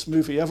smartest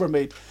move he ever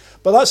made.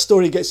 But that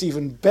story gets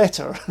even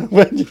better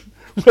when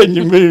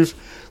you move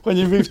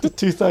to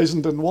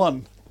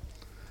 2001.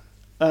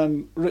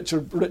 And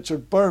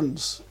Richard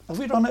Burns. Have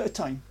we run out of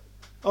time?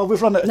 Oh,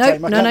 we've run out of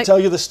time. I can't tell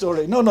you the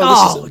story. No.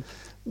 Oh.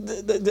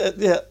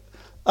 Yeah.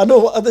 I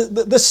know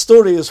this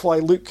story is why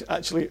Luke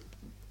actually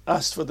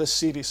asked for this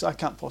series. So I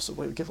can't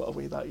possibly give it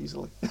away that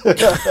easily.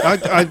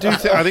 I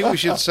think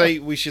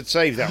we should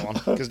save that one,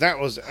 because that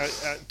was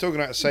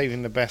talking about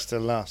saving the best to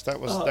last.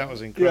 That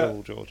was incredible,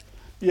 yeah. George.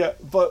 Yeah,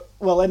 but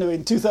anyway,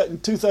 in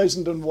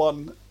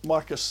 2001,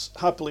 Marcus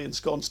happily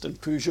ensconced in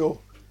Peugeot.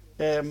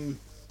 At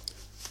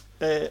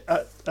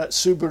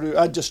Subaru,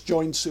 I just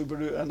joined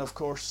Subaru, and of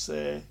course,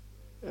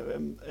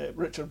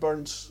 Richard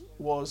Burns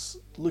was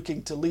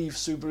looking to leave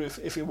Subaru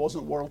if he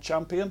wasn't world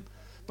champion,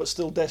 but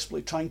still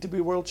desperately trying to be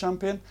world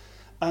champion,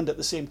 and at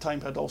the same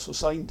time had also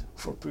signed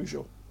for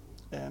Peugeot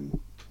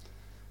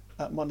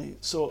at money.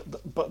 So,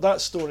 but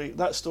that story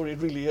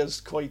really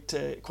is quite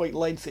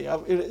lengthy.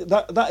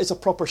 That is a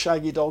proper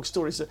Shaggy Dog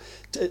story. So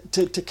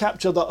to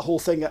capture that whole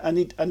thing, I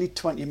need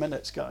 20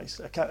 minutes, guys.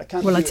 I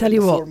can't. Well, I tell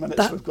you what,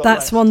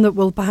 that's one that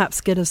will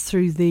perhaps get us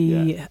through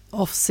the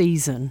off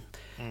season.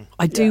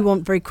 I do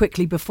want very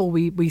quickly, before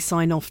we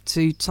sign off,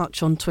 to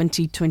touch on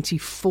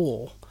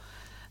 2024,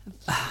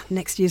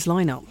 next year's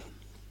lineup.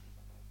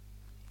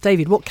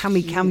 David, what can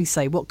we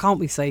say? What can't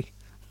we say?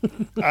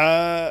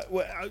 I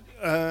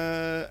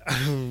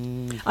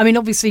mean,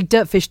 obviously,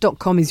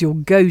 dirtfish.com is your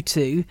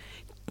go-to.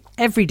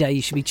 Every day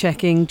you should be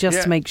checking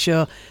just to make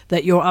sure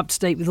that you're up to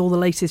date with all the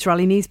latest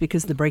rally news,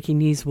 because the breaking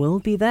news will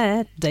be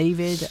there.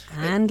 David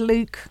and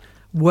Luke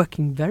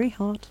working very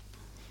hard.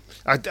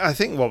 I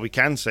think what we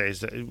can say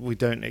is that we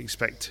don't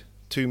expect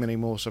too many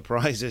more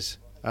surprises.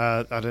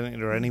 I don't think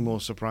there are any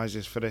more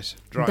surprises for this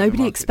driver.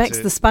 Nobody expects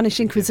the Spanish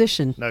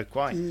Inquisition. No,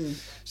 quite.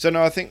 So,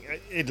 no, I think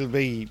it'll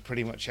be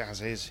pretty much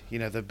as is.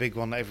 The big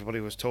one that everybody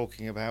was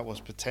talking about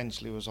was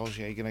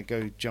Ogier going to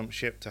go jump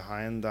ship to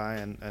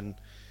Hyundai, and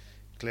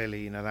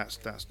clearly,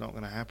 that's not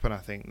going to happen, I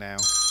think, now.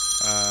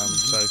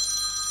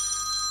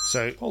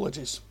 So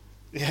apologies.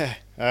 Yeah.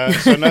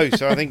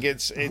 So I think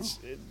it's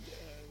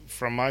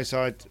from my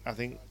side, I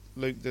think,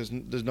 Luke, there's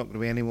not going to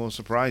be any more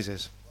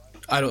surprises.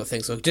 I don't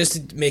think so.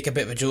 Just to make a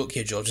bit of a joke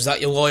here, George, is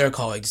that your lawyer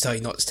colleague to tell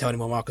you not to tell any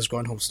more Marcus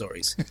Gronholm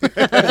stories?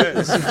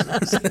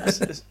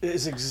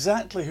 It's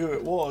exactly who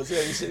it was.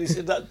 Yeah, he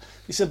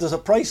said there's a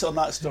price on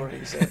that story.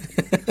 He said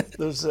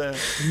there's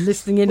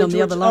listening in on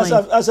the other line.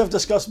 As I've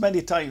discussed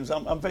many times,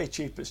 I'm very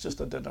cheap. It's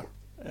just a dinner.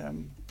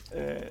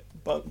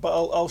 But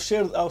I'll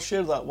share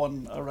that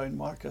one around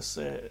Marcus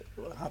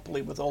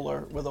happily with all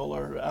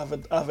our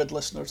avid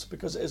listeners,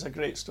 because it is a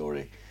great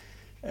story.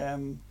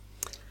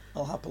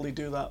 I'll happily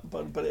do that,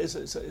 but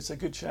it's a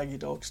good Shaggy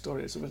Dog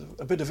story. It's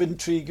a bit of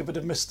intrigue, a bit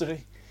of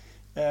mystery,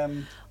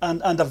 and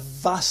a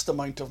vast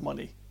amount of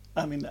money.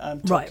 I mean,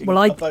 I'm talking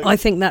I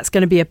think that's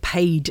going to be a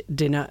paid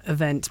dinner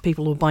event.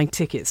 People will buy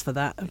tickets for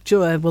that.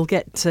 We'll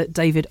get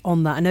David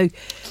on that. I know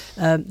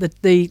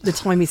the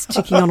time is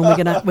ticking on,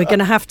 and we're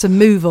gonna have to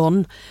move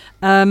on.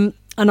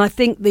 And I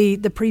think the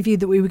preview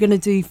that we were going to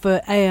do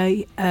for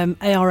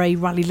ARA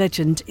Rally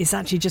Legend is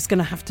actually just going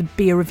to have to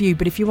be a review.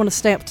 But if you want to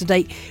stay up to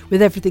date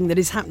with everything that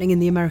is happening in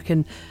the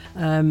American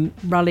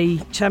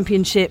Rally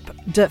Championship,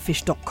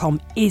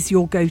 dirtfish.com is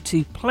your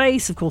go-to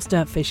place. Of course,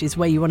 Dirtfish is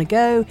where you want to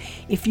go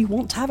if you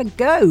want to have a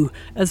go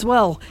as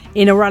well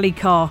in a rally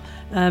car.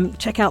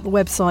 Check out the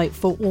website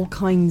for all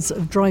kinds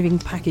of driving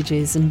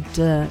packages and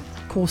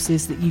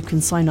courses that you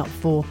can sign up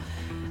for,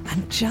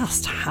 and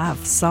just have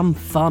some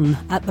fun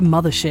at the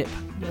mothership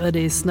that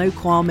is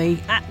Snoqualmie.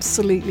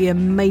 Absolutely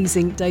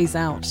amazing days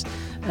out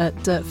at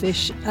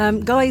Dirtfish.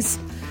 Guys,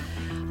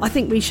 I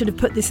think we should have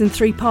put this in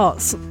 3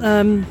 parts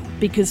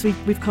because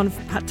we've kind of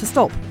had to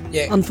stop,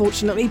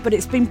 unfortunately, but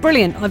it's been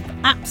brilliant. I've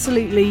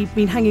absolutely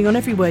been hanging on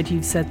every word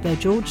you've said there,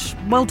 George.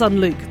 Well done,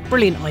 Luke.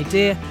 Brilliant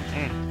idea.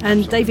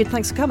 And David,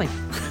 thanks for coming.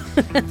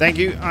 Thank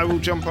you. I will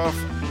jump off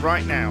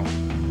right now.